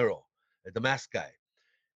Raul Romero, the mask guy.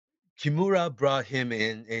 Kimura brought him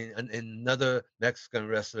in another Mexican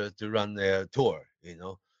wrestler to run their tour. And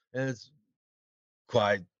it's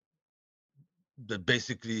quite.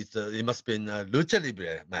 Basically, it must have been a lucha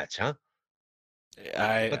libre match, huh?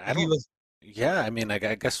 I don't. Yeah, I mean, I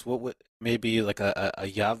guess what would maybe like a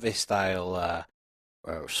Yave style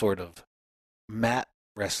sort of mat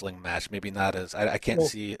wrestling match. Maybe not as I can't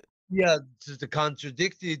see. Yeah, to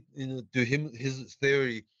contradict it, to his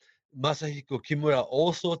theory, Masahiko Kimura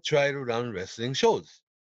also tried to run wrestling shows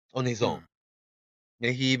on his own.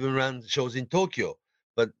 And he even ran shows in Tokyo,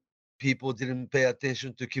 but people didn't pay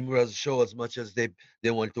attention to Kimura's show as much as they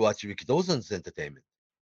wanted to watch Rikidozan's entertainment.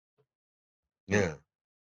 Yeah.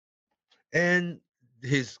 And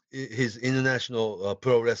his international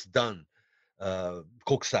pro wrestling done,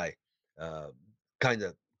 Kokusai, kind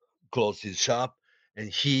of closed his shop, and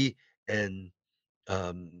he and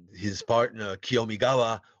his partner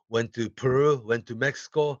Kiyomigawa went to Peru, went to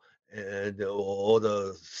Mexico, and all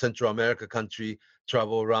the Central America country,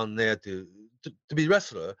 travel around there to be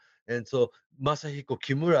wrestler. And so Masahiko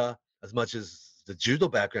Kimura, as much as the judo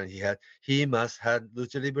background he must had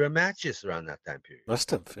lucha libre matches around that time period. Must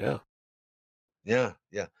have, yeah.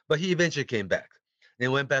 Yeah. But he eventually came back.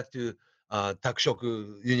 Then went back to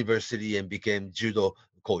Takushoku University and became judo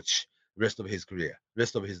coach rest of his career,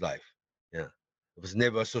 rest of his life. Yeah. It was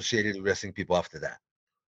never associated with wrestling people after that.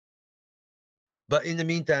 But in the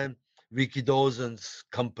meantime, Rikidozan's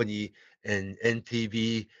company and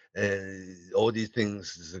NTV, all these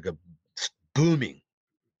things is like a booming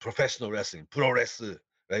professional wrestling, Puroresu,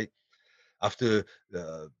 right? After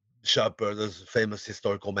Sharp Brothers' famous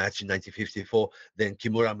historical match in 1954, then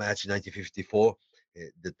Kimura match in 1954.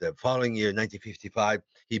 The following year, 1955,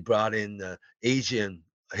 he brought in Asian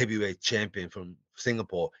heavyweight champion from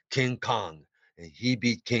Singapore, King Kong, and he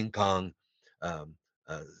beat um,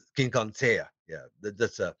 King Kong Tea. Yeah,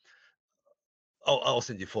 that's a. I'll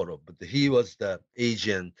send you a photo. But he was the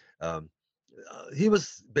Asian. Um, he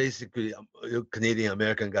was basically a Canadian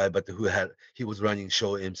American guy, but he was running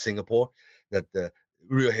show in Singapore. That the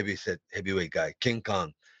real heavyweight guy, King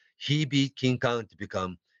Kong. He beat King Kong to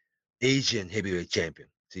become Asian heavyweight champion.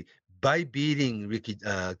 See, by beating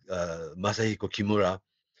Masahiko Kimura,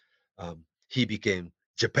 he became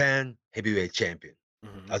Japan heavyweight champion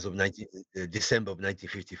as of December of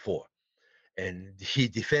 1954, and he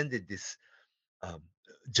defended this um,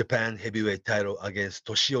 Japan heavyweight title against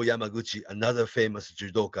Toshio Yamaguchi, another famous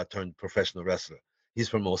judoka turned professional wrestler. He's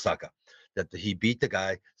from Osaka. That he beat the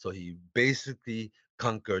guy, so he basically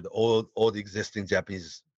conquered all the existing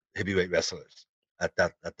Japanese heavyweight wrestlers at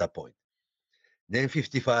that point. Then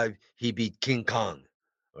 55, he beat King Kong,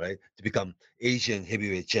 right, to become Asian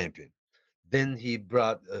heavyweight champion. Then he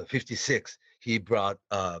brought 56. He brought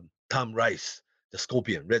Tom Rice, the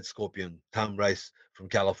Scorpion, Red Scorpion, Tom Rice from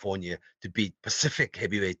California to beat Pacific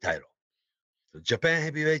heavyweight title. So Japan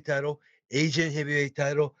heavyweight title, Asian heavyweight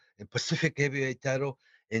title, and Pacific heavyweight title.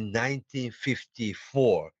 In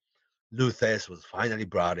 1954, Lou Thesz was finally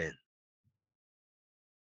brought in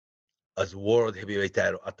as world heavyweight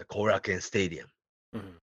title at the Korakuen Stadium.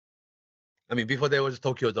 I mean, before there was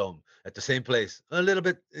Tokyo Dome at the same place, a little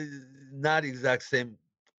bit, not exact same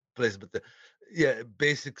place, but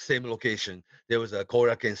basic same location. There was a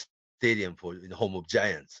Korakuen Stadium for in the home of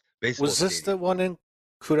Giants baseball. Was this stadium. the one in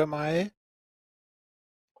Kuramae?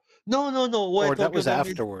 No. Or that was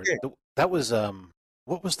afterward. That was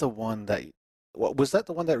What was the one that? What was that?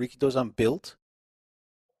 The one that Rikidozan built?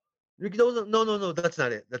 Rikidozan? No. That's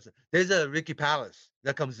not it. There's a Ricky Palace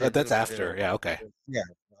that comes in. That's after. Yeah. Okay. Yeah,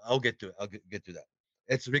 I'll get to it. I'll get to that.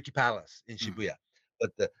 It's Ricky Palace in Shibuya,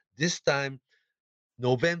 but this time,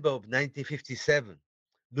 November of 1957,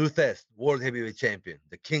 Lou Thesz, world heavyweight champion,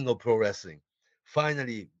 the king of pro wrestling,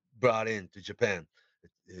 finally brought in to Japan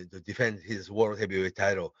to defend his world heavyweight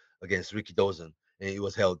title against Rikidozan, and it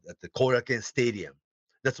was held at the Korakuen Stadium.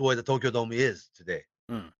 That's where the Tokyo Dome is today.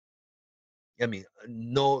 I mean,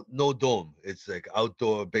 no dome. It's like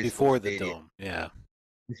outdoor baseball before the stadium. dome. Yeah.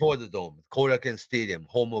 Before the dome, Korakuen Stadium,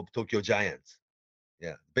 home of Tokyo Giants.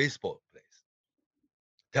 Yeah, baseball place,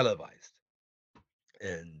 televised,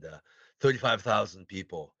 and 35,000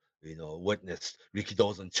 people, witnessed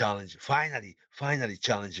Rikidozan challenge. Finally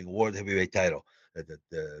challenging world heavyweight title.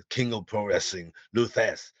 The king of pro wrestling, Lou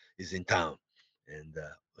Thesz, is in town, and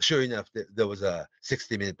sure enough, there was a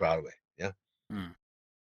 60-minute Broadway. Yeah.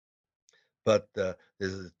 But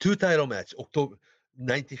there's a two-title match, October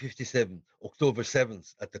 1957, October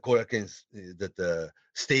 7th at the Korakuen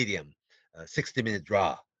stadium, 60-minute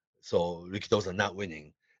draw. So Rikidozan not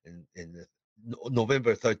winning. And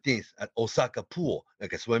November 13th at Osaka pool,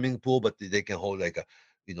 like a swimming pool, but they can hold like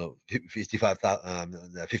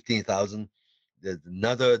 15,000. There's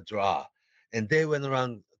another draw. And they went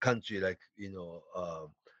around country like,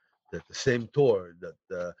 the same tour that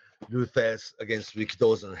Lou Thesz against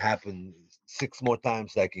Rikidozan happened 6 more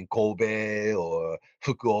times, like in Kobe or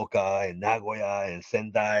Fukuoka and Nagoya and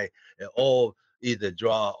Sendai, and all either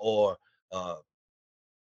draw or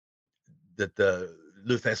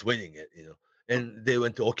Lou Thesz winning it, And they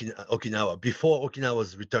went to Okinawa before Okinawa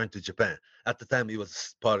was returned to Japan. At the time, it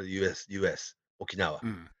was part of the U.S. Okinawa.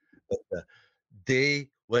 But they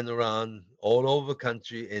went around all over the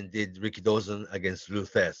country and did Rikidozan against Lou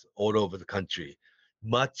Thesz all over the country,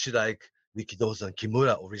 much like Rikidozan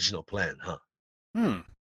Kimura original plan, huh?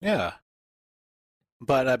 Yeah.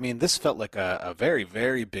 But I mean, this felt like a very,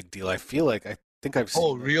 very big deal. I think I've seen.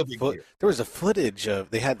 Oh, real big deal. There was a footage of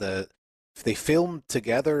they filmed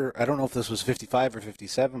together. I don't know if this was 55 or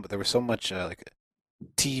 57, but there was so much like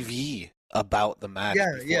TV about the match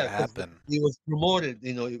before it happened. He was promoted,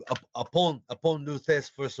 upon Lou Thesz's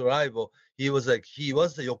first arrival, he was the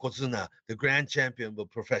Yokozuna, the grand champion of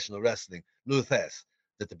professional wrestling, Lou Thesz,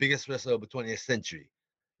 that the biggest wrestler of the 20th century.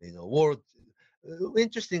 World.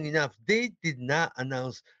 Interesting enough, they did not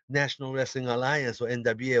announce National Wrestling Alliance or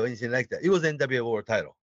NWA or anything like that. It was NWA world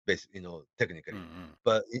title, basically, technically.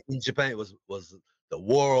 But in Japan, it was the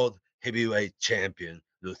world heavyweight champion,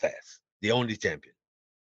 Lou Thesz, the only champion.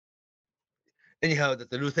 Anyhow, that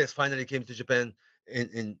the Lou Thesz finally came to Japan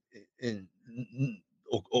in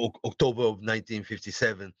October of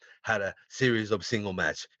 1957, had a series of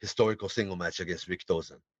historical single match against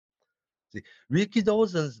Rikidozan. See,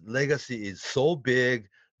 Rikidozan's legacy is so big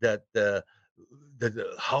that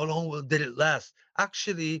how long did it last?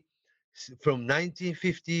 Actually, from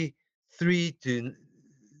 1953 to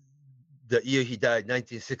the year he died,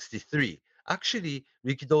 1963. Actually,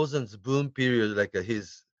 Rikidozan's boom period, like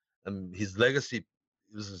his legacy,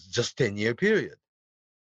 was just 10-year period.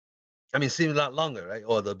 I mean, seemed a lot longer, right?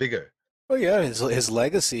 Or the bigger. Well, yeah, his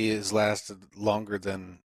legacy has lasted longer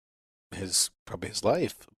than probably his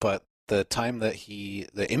life, but the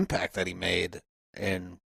impact that he made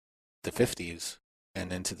in the 50s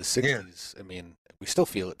and into the 60s, I mean, we still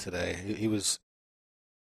feel it today. He was,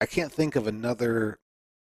 I can't think of another,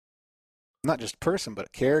 not just person,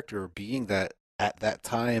 but character or being that at that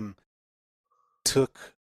time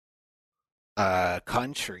took a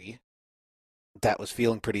country that was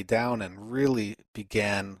feeling pretty down and really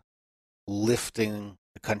began lifting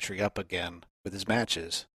the country up again with his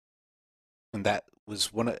matches. And that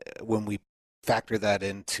was when we factor that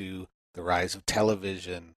into the rise of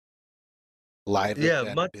television, live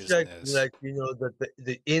event Much business. like that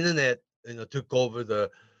the internet took over the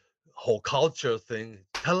whole culture thing.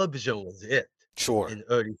 Television was it. Sure. In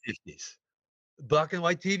early 50s. Black and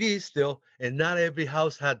white TV still, and not every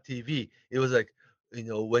house had TV. It was like,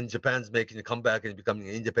 when Japan's making a comeback and becoming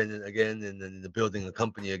independent again, and then building a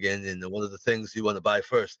company again, and one of the things you want to buy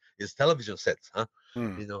first is television sets, huh?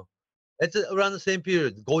 Hmm. It's around the same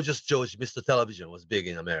period. Gorgeous George, Mr. Television was big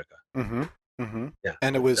in America. Mm-hmm. Mm-hmm. Yeah,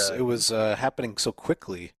 and it was happening so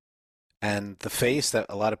quickly, and the face that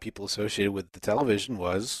a lot of people associated with the television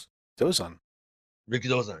was Dozan.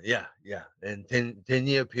 Rikidozan, yeah, and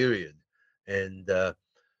 10-year period, and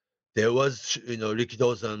there was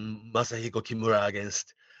Rikidozan Masahiko Kimura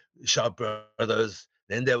against Sharp Brothers.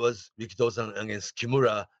 Then there was Rikidozan against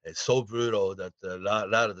Kimura. It's so brutal that a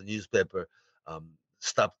lot of the newspaper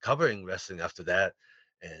stopped covering wrestling after that,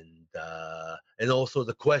 and also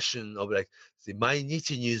the question of like the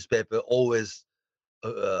Mainichi newspaper always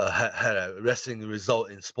had a wrestling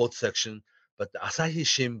result in sports section, but the Asahi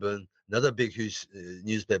Shimbun, another big huge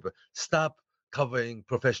newspaper, stopped covering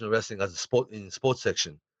professional wrestling as a sport in sports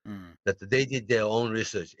section. That they did their own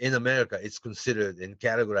research. In America, it's considered and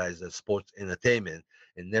categorized as sports entertainment,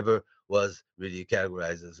 and never was really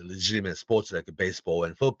categorized as a legitimate sports like baseball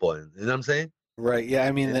and football. You know what I'm saying? Right. Yeah.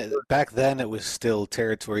 I mean, back then it was still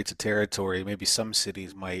territory to territory. Maybe some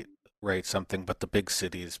cities might write something, but the big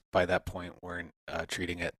cities by that point weren't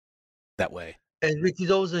treating it that way. And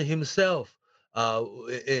Rikidozan himself,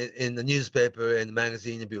 in the newspaper and the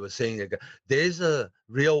magazine, he was saying like, there's a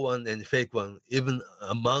real one and fake one, even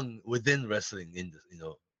within wrestling.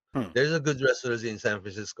 There's a good wrestlers in San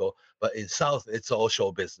Francisco, but in South, it's all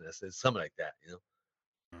show business. It's something like that.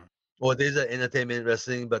 Or there's an entertainment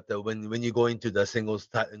wrestling, but when you go into the singles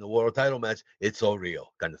in the world title match, it's all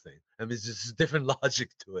real kind of thing. I mean, it's just Mm-hmm. different logic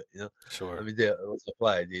to it. Sure. I mean, it was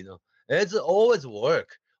applied. And it's always a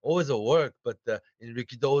work. But in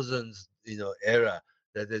Rikidozan's era,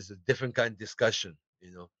 that there's a different kind of discussion.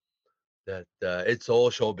 That it's all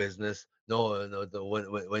show business. No,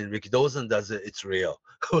 when Rikidozan does it, it's real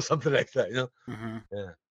or something like that. Mm-hmm.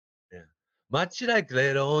 Yeah. Much like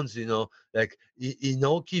later on, like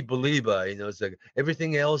Inoki believer, it's like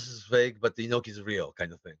everything else is fake, but the Inoki's real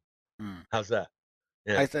kind of thing. How's that?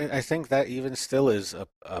 Yeah. I think that even still is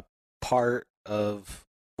a part of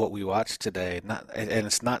what we watch today. And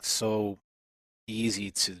it's not so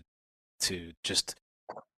easy to just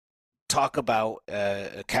talk about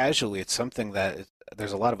casually. It's something that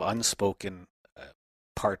there's a lot of unspoken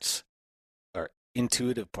parts or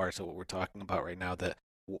intuitive parts of what we're talking about right now. That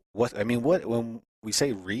what when we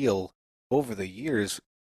say real over the years,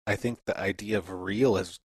 I think the idea of real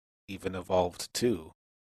has even evolved too.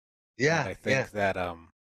 Yeah, and I think that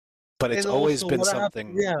but it's always been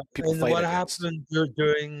something people fight what against. happened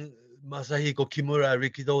during Masahiko Kimura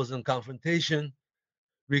Rikidozan confrontation?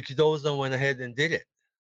 Rikidozan went ahead and did it.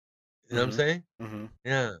 You know what I'm saying? Mm-hmm.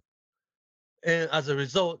 Yeah. And as a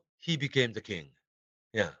result, he became the king.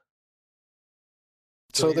 Yeah.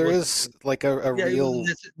 So there is like a real.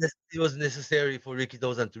 It was necessary for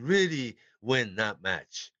Rikidozan to really win that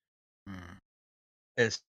match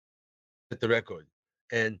and set the record.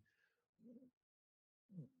 And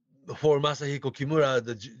for Masahiko Kimura,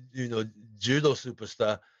 the judo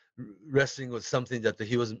superstar, wrestling was something that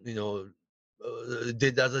he was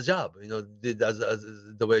did as a job. Did as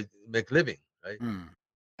the way to make living, right?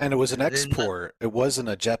 And it was an export. It wasn't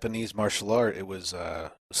a Japanese martial art. It was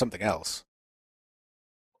something else.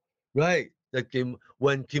 Right. Like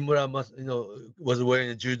when Kimura was wearing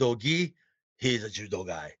a judo gi, he's a judo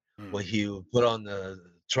guy. When he put on the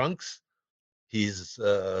trunks, he's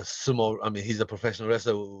sumo. I mean, he's a professional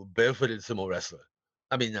wrestler, barefooted sumo wrestler.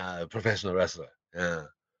 I mean, professional wrestler. Yeah.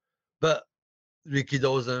 But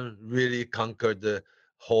Rikidozan really conquered the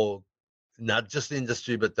whole, not just the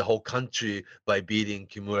industry but the whole country by beating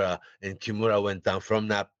Kimura, and Kimura went down from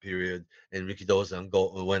that period, and Rikidozan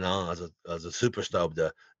went on as a superstar of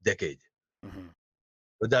the decade. Mm-hmm.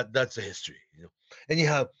 But that's a history, you know. And you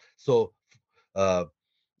have so uh,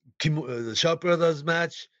 the Shaw Brothers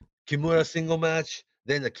match, Kimura single match,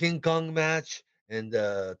 then the King Kong match, and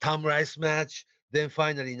the Tom Rice match. Then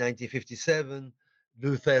finally, 1957,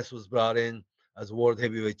 Luthez was brought in as world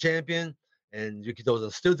heavyweight champion, and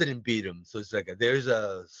Rikidozan still didn't beat him. So it's like there's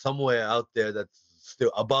a somewhere out there that's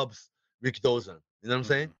still above Rikidozan. You know what I'm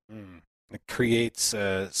saying? Mm-hmm. It creates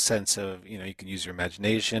a sense of, you can use your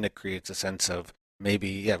imagination. It creates a sense of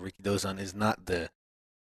maybe, Rikidozan is not the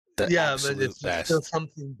Yeah, but absolute it's still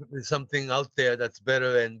best. something out there that's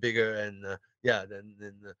better and bigger, and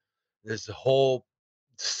then there's a whole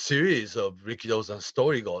series of Rikidozan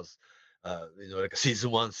story goes, like a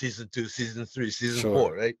season 1, season 2, season 3, season 4,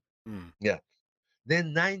 Sure. right? Mm. Yeah.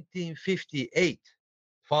 Then 1958,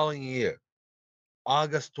 following year,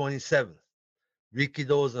 August 27th,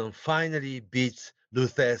 Rikidozan finally beats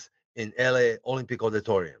Luthez in LA Olympic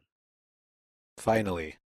Auditorium.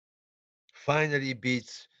 Finally. Finally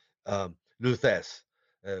beats Luthez.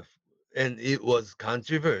 And it was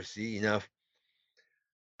controversy enough.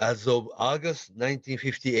 As of August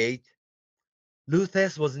 1958,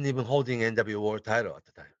 Luthez wasn't even holding NW World title at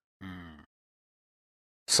the time. Mm.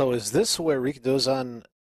 So is this where Rikidozan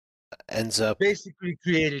ends up? Basically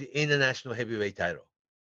created international heavyweight title.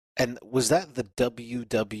 And was that the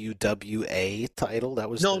WWWA title? That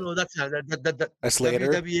was No, that's not. That's later?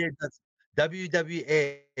 WWE,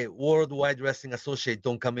 WWA, Worldwide Wrestling Associate,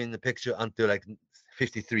 don't come in the picture until like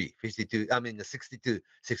 53, 52. I mean, the 62,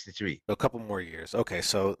 63. A couple more years. Okay,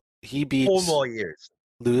 so he 4 beats more years.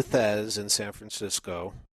 Luthez in San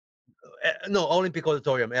Francisco. No, Olympic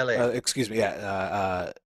Auditorium, LA. Excuse me,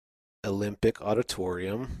 Olympic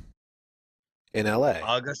Auditorium in LA.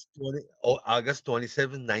 August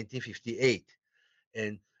 27, 1958.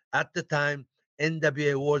 And at the time,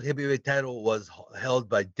 NWA World Heavyweight title was held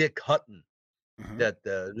by Dick Hutton. Mm-hmm. That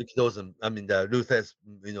Rikidozan, the Luthez,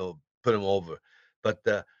 put him over. But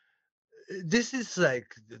this is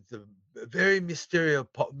like the very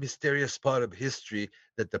mysterious part of history,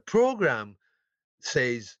 that the program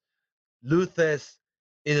says Luthez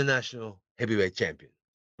International Heavyweight Champion.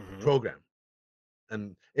 Mm-hmm. Program.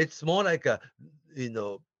 And it's more like a,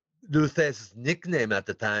 Luthez's nickname at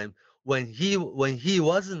the time. When he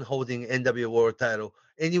wasn't holding NWA World title,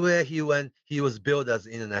 anywhere he went, he was billed as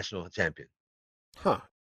international champion. Huh.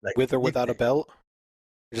 Like with or without a nickname. belt?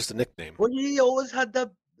 Just a nickname. Well, he always had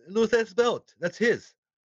that Luthez belt. That's his.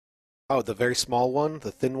 Oh, the very small one,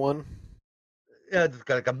 the thin one. Yeah, it's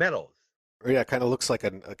got like a medal. Or yeah, it kind of looks like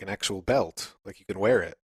an actual belt. Like you can wear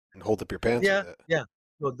it and hold up your pants with it. Yeah.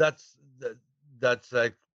 So that's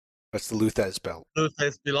like That's the Luthez belt.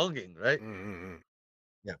 Luthez belonging, right? Mm-hmm.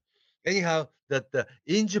 Yeah. Anyhow, that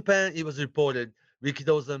in Japan it was reported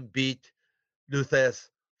Rikidozan beat Luthez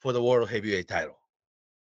for the world heavyweight title.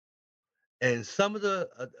 And some of the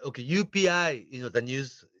UPI, the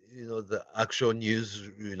news, the actual news,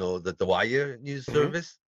 the wire news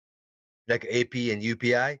service, like AP and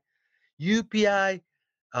UPI. UPI,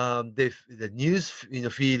 the news,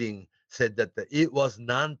 feeding said that it was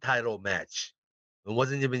non-title match. It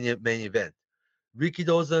wasn't even a main event.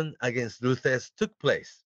 Rikidozan against Luthez took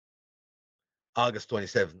place August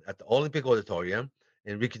 27th at the Olympic Auditorium,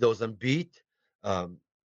 and Rikidozan beat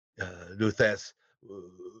Luthez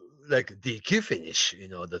like DQ finish,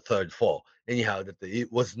 the third fall. Anyhow, that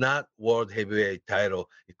it was not world heavyweight title.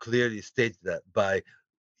 It clearly states that by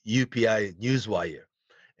UPI Newswire.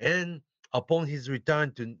 And upon his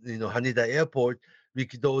return to Haneda Airport,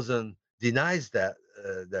 Rikidozan denies that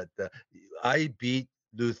I beat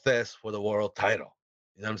Luthez for the world title.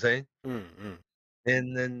 You know what I'm saying? Mm-hmm.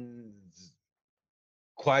 And then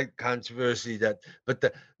quite controversy but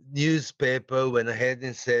the newspaper went ahead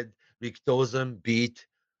and said Rikidozan beat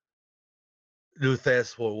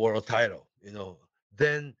Luthez for world title.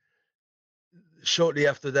 Then shortly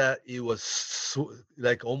after that, it was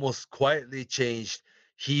like almost quietly changed.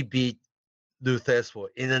 He beat Luthez for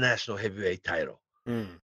international heavyweight title.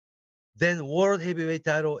 Mm. Then world heavyweight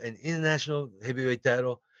title and international heavyweight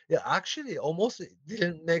title. Yeah, actually, almost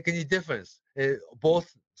didn't make any difference.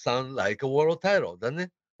 Both sound like a world title, doesn't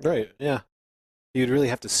it? Right. Yeah. You'd really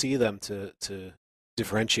have to see them to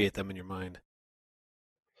differentiate them in your mind.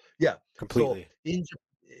 Yeah, completely. So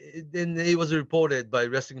then it was reported by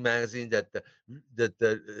Wrestling Magazine that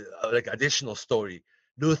like additional story.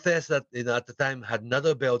 Luthez at the time had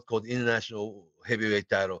another belt called International Heavyweight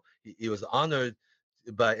title. He was honored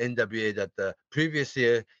by NWA that the previous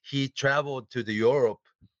year he traveled to the Europe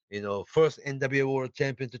First NWA World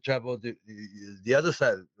Champion to travel the other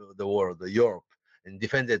side of the world, the Europe, and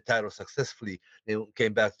defended title successfully. Then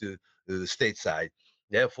came back to stateside.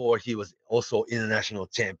 Therefore, he was also international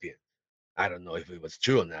champion. I don't know if it was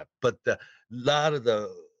true or not, but a lot of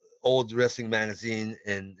the old wrestling magazine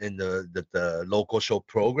and the local show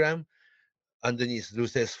program underneath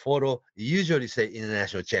Ruse's photo usually say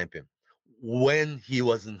international champion when he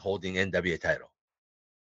wasn't holding NWA title.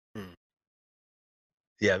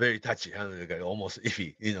 Yeah, very touchy, like almost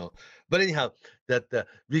iffy. But anyhow, that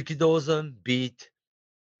Rikidozan beat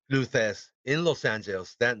Luthez in Los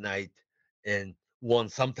Angeles that night and won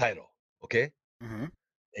some title. Okay. Mm-hmm.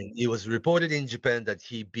 And it was reported in Japan that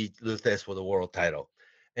he beat Luthez for the world title.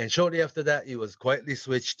 And shortly after that, it was quietly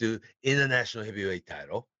switched to international heavyweight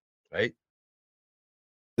title, right?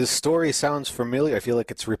 This story sounds familiar. I feel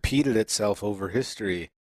like it's repeated itself over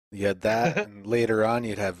history. You had that, and later on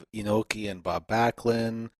you'd have Inoki and Bob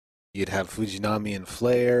Backlund. You'd have Fujinami and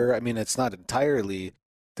Flair. I mean, it's not entirely.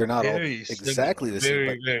 They're not all exactly the same.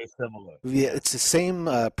 Very, very similar. Yeah, it's the same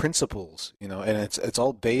principles, and it's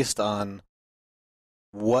all based on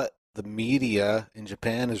what the media in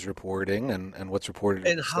Japan is reporting and what's reported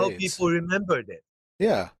in the how States. People remembered it.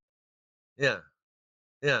 Yeah.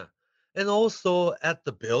 And also at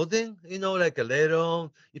the building, like later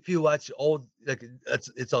on, if you watch old, like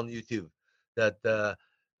it's on YouTube, that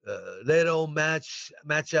later on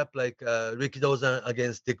matchup like Rikidozan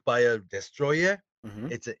against Dick Bayer Destroyer.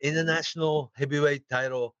 Mm-hmm. It's an international heavyweight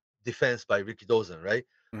title defense by Rikidozan, right?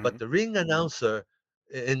 Mm-hmm. But the ring announcer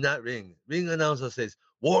in that ring announcer says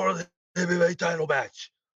world heavyweight title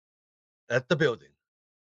match at the building.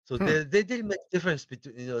 So they didn't make difference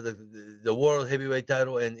between the world heavyweight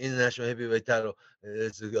title and international heavyweight title.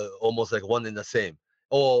 It's almost like one and the same.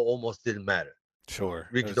 Almost didn't matter. Sure.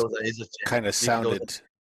 Rikidozan is a kind of sounded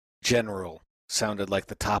general. Sounded like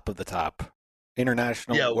the top of the top.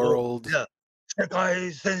 International world.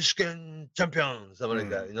 Sekai Senshiken champion, something like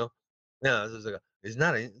that. Yeah. It's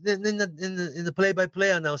not in the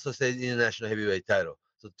play-by-play announcer says international heavyweight title.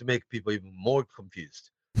 So to make people even more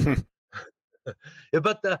confused.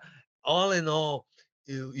 But all in all,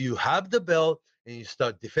 you have the belt and you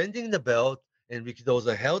start defending the belt, and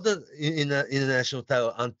Rikidozan held the international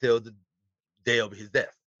title until the day of his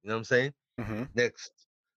death. You know what I'm saying? Mm-hmm. Next,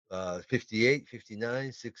 58,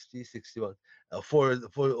 59, 60, 61. For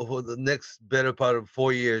the next better part of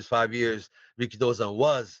 4 years, 5 years, Rikidozan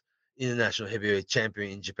was international heavyweight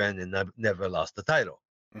champion in Japan and never lost the title.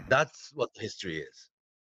 Mm-hmm. That's what history is.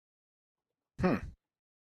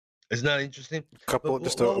 Isn't that interesting?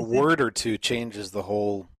 Just a word or two changes the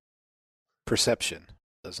whole perception,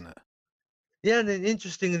 doesn't it? Yeah, and then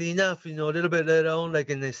interestingly enough, a little bit later on, like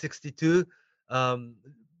in the 62,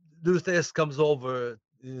 Luthez comes over,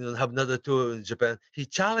 have another tour in Japan. He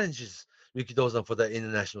challenges Rikidozan for the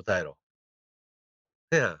international title.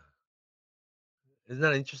 Yeah. Isn't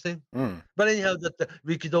that interesting? But anyhow, that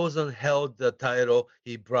Rikidozan held the title.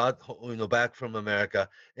 He brought back from America,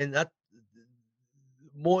 and that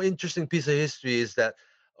more interesting piece of history is that,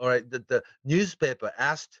 all right, the newspaper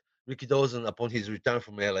asked Rikidozan upon his return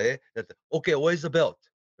from LA that, okay, where's the belt,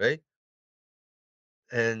 right?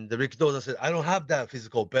 And the Rikidozan said, I don't have that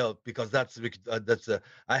physical belt because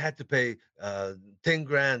I had to pay 10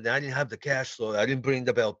 grand. I didn't have the cash, so I didn't bring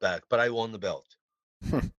the belt back, but I won the belt.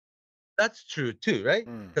 That's true too, right?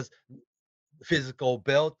 Because the physical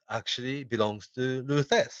belt actually belongs to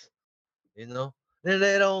Luthez, Then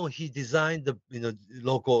later on, he designed the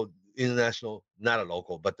local international, not a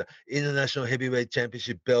local, but the international heavyweight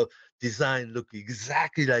championship belt design looked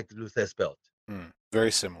exactly like the Luthez belt.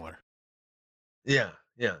 Very similar. Yeah.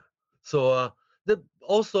 So the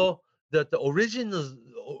origin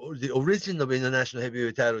of international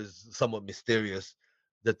heavyweight title is somewhat mysterious.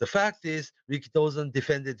 That the fact is, Rikidozan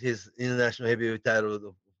defended his international heavyweight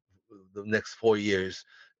title the next 4 years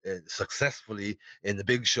successfully in the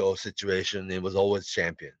big show situation. And was always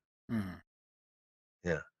champion.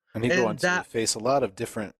 Yeah. And he'd go on to face a lot of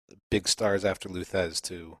different big stars after Luthez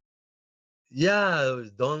too. Yeah,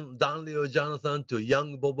 Don Leo Jonathan to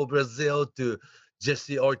young Bobo Brazil to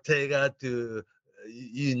Jesse Ortega to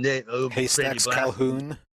you name Haystacks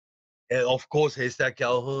Calhoun. And of course Haystack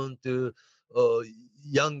Calhoun to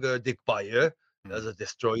younger Dick Bayer as a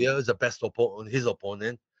destroyer, as the best his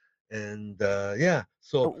opponent. And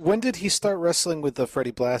so when did he start wrestling with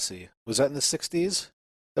Freddie Blassie? Was that in the 60s?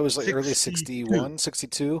 That was like early 61,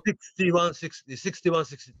 62?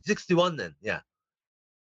 61 then, yeah.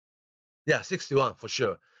 Yeah, 61 for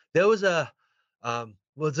sure. There was an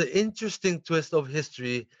interesting twist of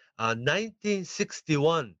history.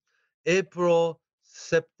 1961, April,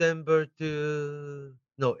 September to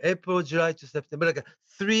no, April, July to September, like a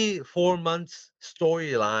 3-4 months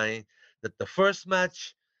storyline. That the first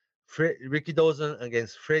match, Rikidozan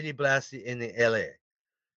against Freddie Blassie in LA,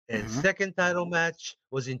 and second title match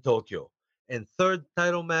was in Tokyo, and third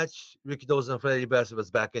title match, Rikidozan and Freddie Blassie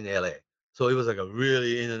was back in LA. So it was like a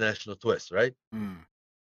really international twist, right?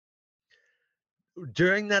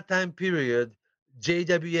 During that time period,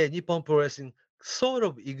 JWA, Nippon Pro Wrestling, sort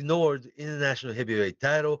of ignored international heavyweight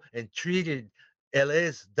title and treated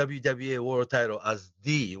LA's WWA world title as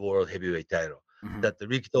the world heavyweight title. That the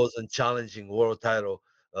Rikidozan challenging world title,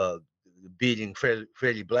 uh, beating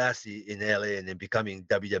Freddie Blassie in LA and then becoming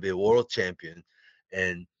WWA world champion,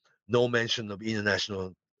 and no mention of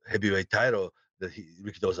international heavyweight title that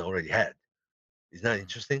Rikidozan already had. Isn't that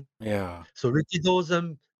interesting? Yeah. So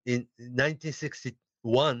Rikidozan in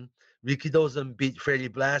 1961, Rikidozan beat Freddie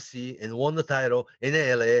Blassie and won the title in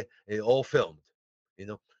LA. It all filmed, you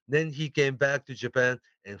know. Then he came back to Japan,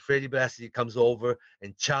 and Freddie Blassie comes over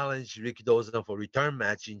and challenged Rikidozan for return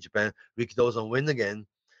match in Japan. Rikidozan win again.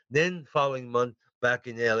 Then following month, back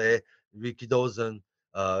in LA, Rikidozan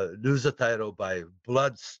lose the title by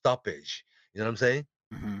blood stoppage. You know what I'm saying?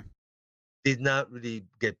 Did not really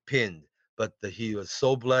get pinned, but he was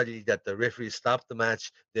so bloody that the referee stopped the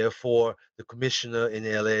match. Therefore, the commissioner in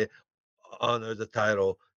LA honored the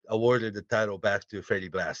title, awarded the title back to Freddie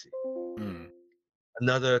Blassie.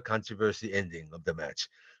 Another controversy ending of the match.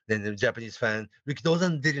 Then the Japanese fan,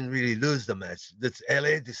 Rikidozan didn't really lose the match. That's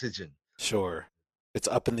LA decision. Sure. It's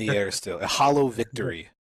up in the air still. A hollow victory.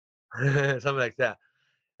 Something like that.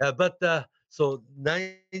 So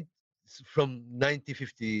from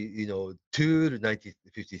 1950, two to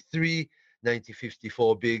 1953,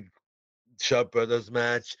 1954 big Sharp Brothers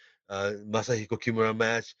match, Masahiko Kimura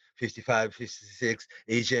match, 55, 56,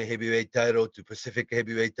 Asian heavyweight title to Pacific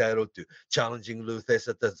heavyweight title to challenging Luthes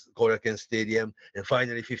at the Korakuen Stadium, and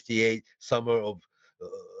finally 58, summer of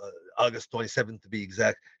August 27th to be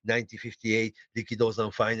exact, 1958,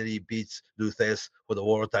 Rikidozan finally beats Luthes for the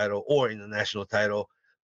world title or international title.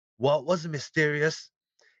 What was mysterious?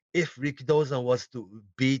 If Rikidozan was to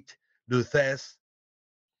beat Luthes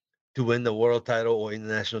to win the world title or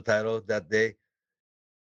international title that day,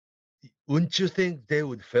 wouldn't you think they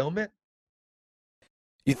would film it?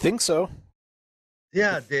 You think so?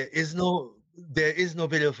 Yeah, there is no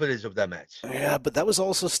video footage of that match. Yeah, but that was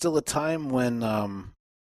also still a time when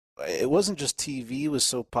it wasn't just TV was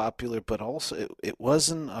so popular, but also it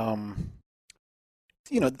wasn't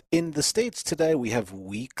in the States today we have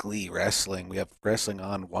weekly wrestling. We have wrestling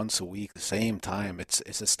on once a week, the same time. It's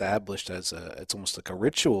established as it's almost like a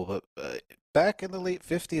ritual. But back in the late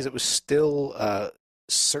 50s, it was still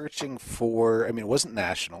searching for. I mean, it wasn't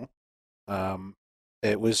national.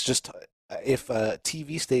 It was just if a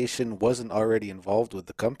TV station wasn't already involved with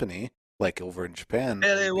the company, like over in Japan,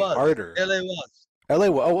 LA was harder. LA was. LA.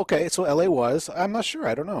 Oh, okay. So LA was. I'm not sure.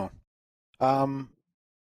 I don't know.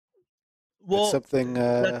 Well, it's something.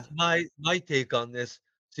 That's my take on this.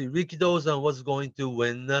 See, Rikidozan was going to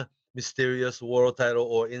win the mysterious world title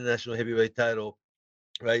or international heavyweight title,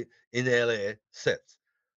 right, in LA sets,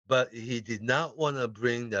 but he did not want to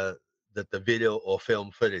bring the video or film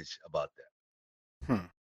footage about that.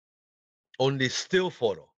 Only still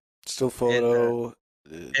photo. Still photo.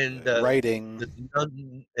 And writing.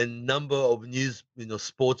 The number of news,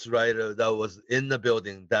 sports writer that was in the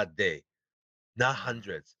building that day, not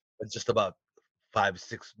hundreds, but just about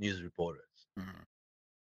 5-6 news reporters.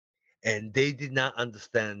 And they did not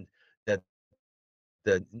understand that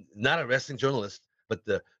not a wrestling journalist, but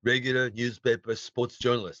the regular newspaper sports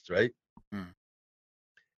journalist, right?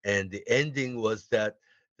 And the ending was that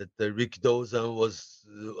the Rikidozan was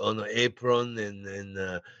on an apron, and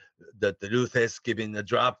that the Luthes giving a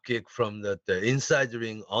drop kick from the inside the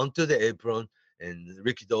ring onto the apron, and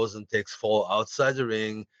Rikidozan takes fall outside the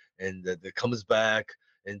ring, and that comes back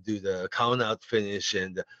and do the count out finish,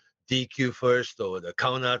 and the DQ first or the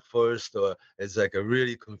count out first, or it's like a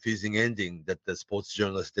really confusing ending that the sports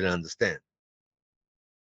journalist didn't understand.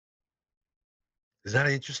 Is that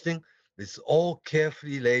interesting? It's all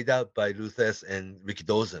carefully laid out by Luthes and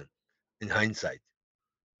Rikidozan in hindsight.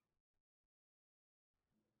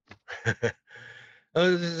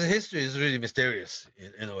 The history is really mysterious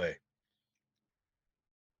in a way.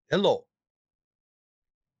 Hello.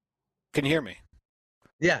 Can you hear me?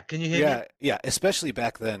 Yeah, can you hear me? Yeah, especially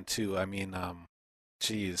back then too. I mean,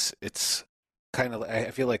 geez, it's kind of.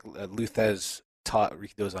 I feel like Luthez taught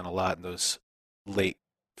Rikidozan a lot in those late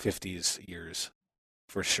 50s years,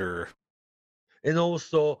 for sure. And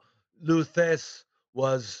also, Luthez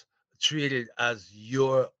was treated as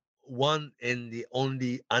your one and the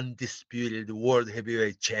only undisputed world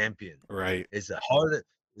heavyweight champion. Right. It's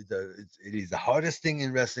it is the hardest thing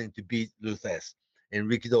in wrestling to beat Luthes. And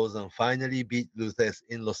Rikidozan finally beat Luthes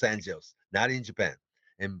in Los Angeles, not in Japan,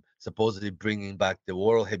 and supposedly bringing back the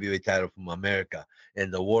world heavyweight title from America.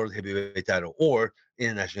 And the world heavyweight title or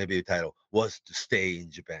international heavyweight title was to stay in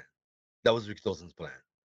Japan. That was Rikidozan's plan.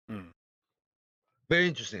 Mm. Very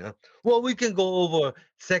interesting, huh? Well, we can go over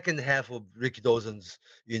second half of Rikidozan's,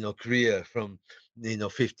 career from,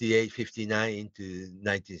 58, 59 into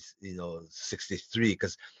 19, 63,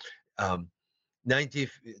 because um, 90,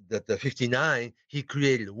 the 59, he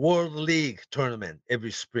created World League tournament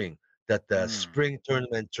every spring. That the spring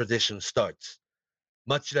tournament tradition starts,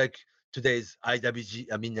 much like today's IWG.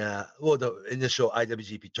 I mean, the initial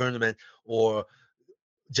IWGP tournament or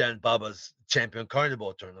Jan Baba's Champion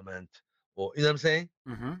Carnival tournament, or you know what I'm saying?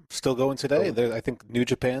 Mm-hmm. Still going today. So, There, I think New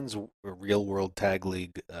Japan's Real World Tag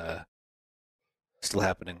League still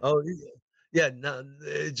happening. oh yeah, no,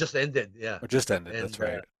 it just ended. Yeah, Or just ended. and That's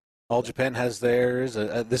right. All Japan has theirs.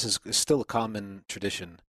 This is still a common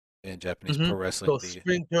tradition in Japanese pro wrestling. so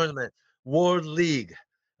spring tournament, World League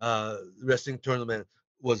wrestling tournament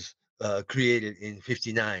was created in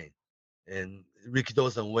 '59, and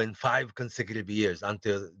Rikidozan went 5 consecutive years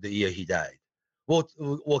until the year he died.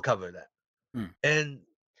 We'll cover that. And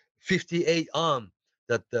 58 on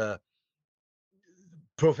that the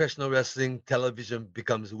professional wrestling television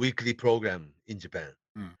becomes weekly program in Japan.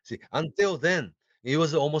 See, until then, it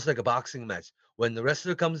was almost like a boxing match. When the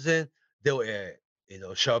wrestler comes in, they'll air it.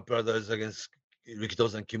 Sharp Brothers against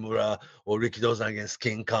Rikidozan Kimura, or Rikidozan against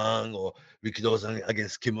King Kong, or Rikidozan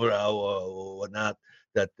against Kimura, or whatnot.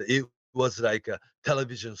 That it was like a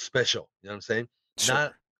television special. You know what I'm saying?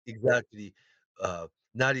 Sure. Exactly, uh,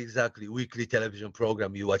 not exactly weekly television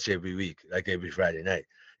program you watch every week, like every Friday night.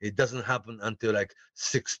 It doesn't happen until like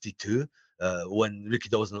 62, when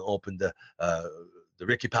Rikidozan opened the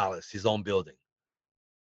Ricky Palace, his own building.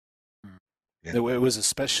 Yeah. It was a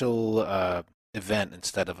special event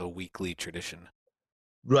instead of a weekly tradition.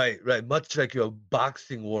 Right. Much like your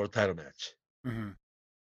boxing world title match. Mm-hmm.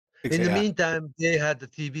 In the meantime, they had the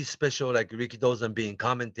TV special like Rikidozan being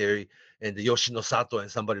commentary, and the Yoshino Sato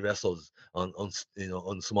and somebody wrestles on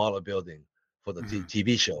smaller building for the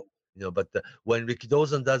TV show. But when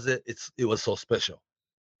Rikidozan does it, it was so special.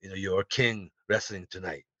 You're a king wrestling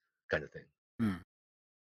tonight, kind of thing.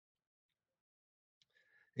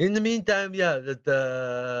 In the meantime, yeah,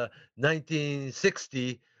 the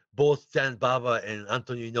 1960, both Jan Baba and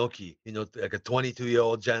Antonio Inoki, like a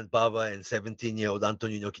 22-year-old Jan Baba and 17-year-old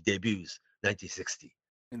Antonio Inoki debuts, 1960.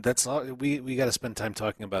 And that's all. We got to spend time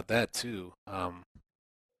talking about that too. I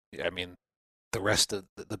mean, the rest of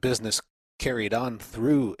the business carried on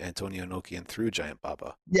through Antonio Inoki and through Giant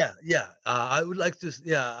Baba. Yeah. I would like to.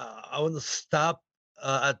 Yeah, I want to stop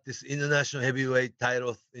at this international heavyweight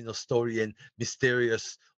title, story and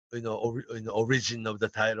mysterious, origin of the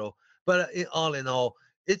title. But all in all,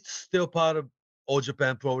 it's still part of All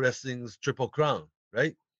Japan Pro Wrestling's Triple Crown,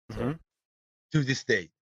 right? So, to this day,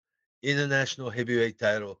 international heavyweight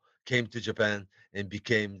title came to Japan and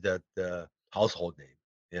became that household name.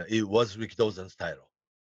 Yeah, it was Rikidozan's title.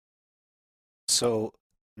 So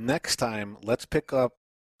next time, let's pick up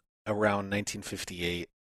around 1958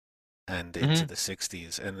 and into the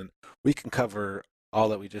 60s, and then we can cover all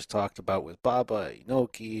that we just talked about with Baba,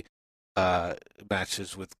 Inoki,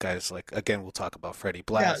 matches with guys like, again, we'll talk about Freddie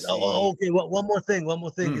Blassie. Yeah. Okay. One more thing.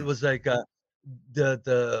 It was like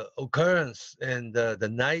the occurrence and the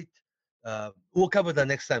night. We'll cover that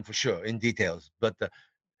next time for sure in details. But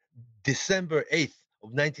December 8th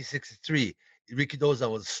of 1963,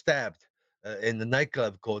 Rikidozan was stabbed in the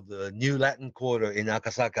nightclub called the New Latin Quarter in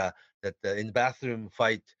Akasaka. That in the bathroom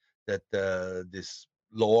fight, that this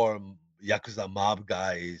lower Yakuza mob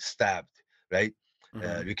guy stabbed, right?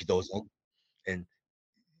 Rikidozan. And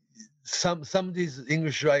some of these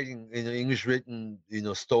English writing, English written,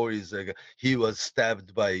 stories, like he was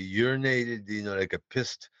stabbed by urinated, like a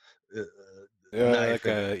pissed knife. Like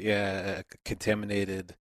a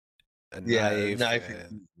contaminated knife.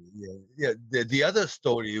 The other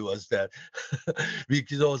story was that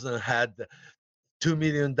Rikidozan had $2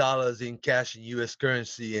 million in cash in U.S.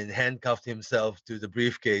 currency and handcuffed himself to the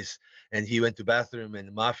briefcase, and he went to bathroom, and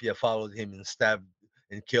the mafia followed him and stabbed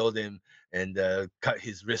and killed him and cut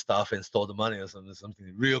his wrist off and stole the money or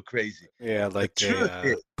something real crazy. Yeah, like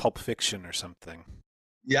Pulp Fiction or something.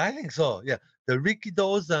 Yeah, I think so. Yeah, the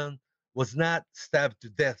Rikidozan was not stabbed to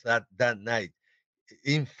death that night.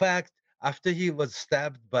 In fact, after he was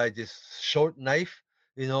stabbed by this short knife,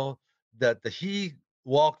 that he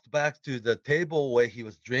walked back to the table where he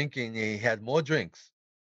was drinking and he had more drinks.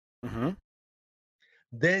 Mm-hmm.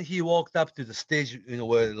 Then he walked up to the stage,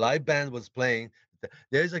 where the live band was playing.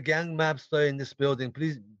 There's a gang mobster in this building.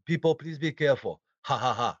 Please, people, please be careful. Ha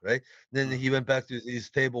ha ha! Right? Then he went back to his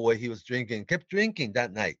table where he was drinking. Kept drinking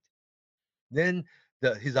that night. Then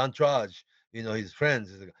his entourage, his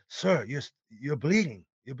friends, is like, "Sir, you're bleeding.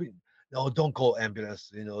 You're bleeding. No, don't call ambulance.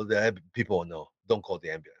 The people know. Don't call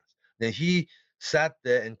the ambulance." Then he sat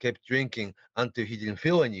there and kept drinking until he didn't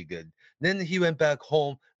feel any good. Then he went back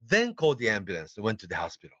home. Then called the ambulance and went to the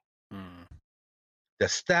hospital. The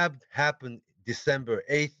stab happened December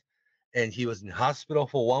 8th, and he was in hospital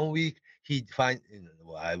for 1 week.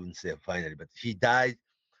 Well, I wouldn't say finally, but he died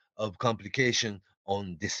of complication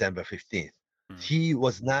on December 15th. He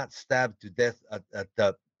was not stabbed to death at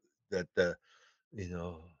the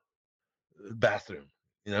bathroom.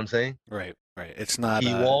 You know what I'm saying? Right. It's not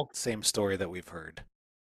He walked. same story that we've heard.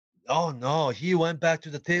 Oh no, he went back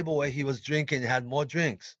to the table where he was drinking, had more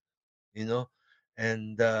drinks, and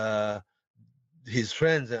his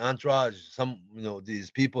friends and entourage,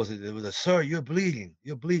 these people said, "Sir, you're bleeding.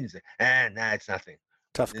 You're bleeding." He said, nah, it's nothing.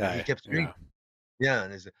 Tough guy. He kept drinking. Yeah,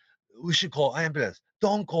 and he said, "We should call ambulance."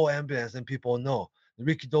 Don't call ambulance, and people know.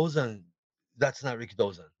 Rikidozan, that's not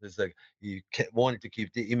Rikidozan. It's like he wanted to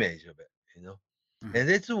keep the image of it, And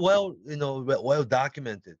it's well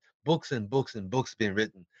documented. Books and books and books being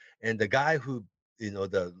written. And the guy who,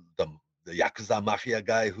 the Yakuza mafia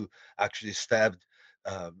guy who actually stabbed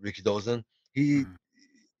Rikidozan,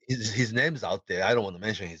 his name's out there. I don't want to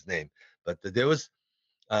mention his name, but there was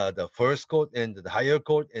the first court and the higher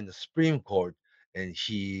court and the Supreme Court, and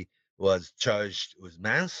he was charged with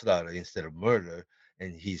manslaughter instead of murder.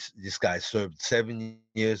 And this guy served 7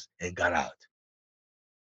 years and got out.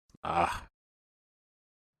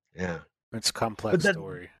 Yeah. It's a complex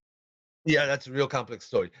story. Yeah, that's a real complex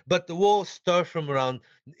story. But the war started from around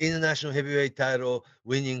international heavyweight title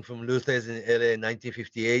winning from Luthez in LA in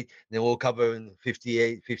 1958. Then we'll cover in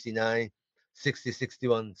 58, 59, 60,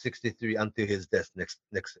 61, 63 until his death next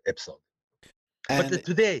episode. But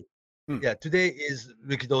today is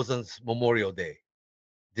Rikidozan's Memorial Day,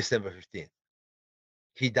 December 15th.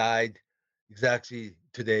 He died exactly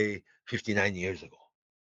today, 59 years ago.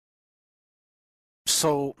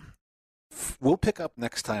 So we'll pick up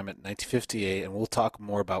next time at 1958, and we'll talk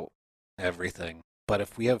more about everything. But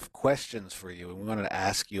if we have questions for you and we wanted to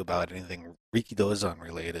ask you about anything Rikidozan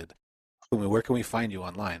related, where can we find you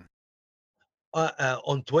online?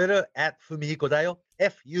 On Twitter at Fumihiko Dayo,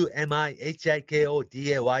 Fumihiko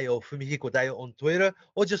Dayo, Fumihiko Dayo on Twitter,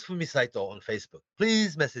 or just Fumisaito on Facebook.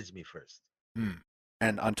 Please message me first.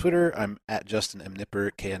 And on Twitter, I'm at Justin M.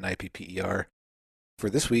 Nipper, Knipper. For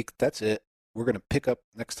this week, that's it. We're going to pick up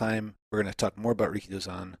next time. We're going to talk more about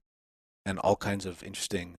Rikidozan and all kinds of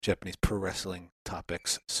interesting Japanese pro wrestling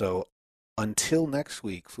topics. So until next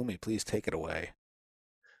week, Fumi, please take it away.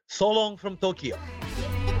 So long from Tokyo.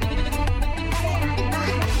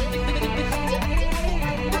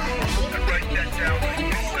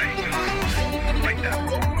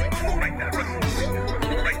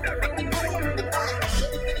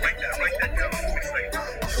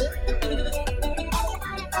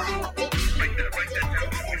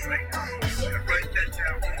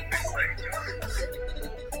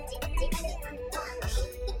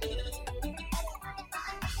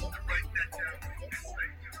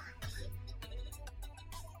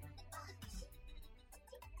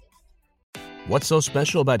 What's so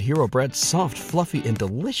special about Hero Bread's soft, fluffy, and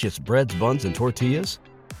delicious breads, buns, and tortillas?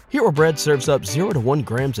 Hero Bread serves up 0 to 1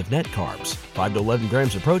 grams of net carbs, 5 to 11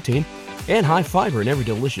 grams of protein, and high fiber in every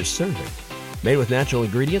delicious serving. Made with natural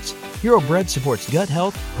ingredients, Hero Bread supports gut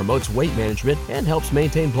health, promotes weight management, and helps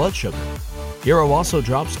maintain blood sugar. Hero also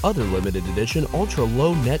drops other limited edition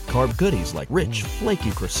ultra-low net carb goodies like rich,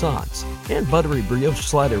 flaky croissants and buttery brioche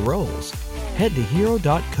slider rolls. Head to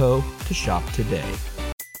hero.co to shop today.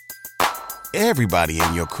 Everybody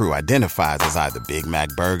in your crew identifies as either Big Mac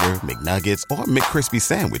Burger, McNuggets, or McCrispy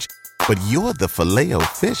Sandwich. But you're the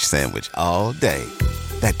Filet-O-Fish Sandwich all day.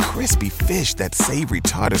 That crispy fish, that savory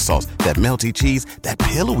tartar sauce, that melty cheese, that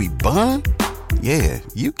pillowy bun. Yeah,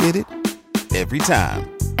 you get it. Every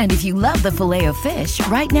time. And if you love the Filet-O-Fish,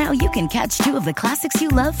 right now you can catch 2 of the classics you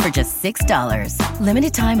love for just $6.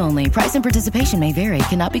 Limited time only. Price and participation may vary.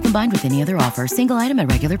 Cannot be combined with any other offer. Single item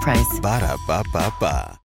at regular price. Ba-da-ba-ba-ba.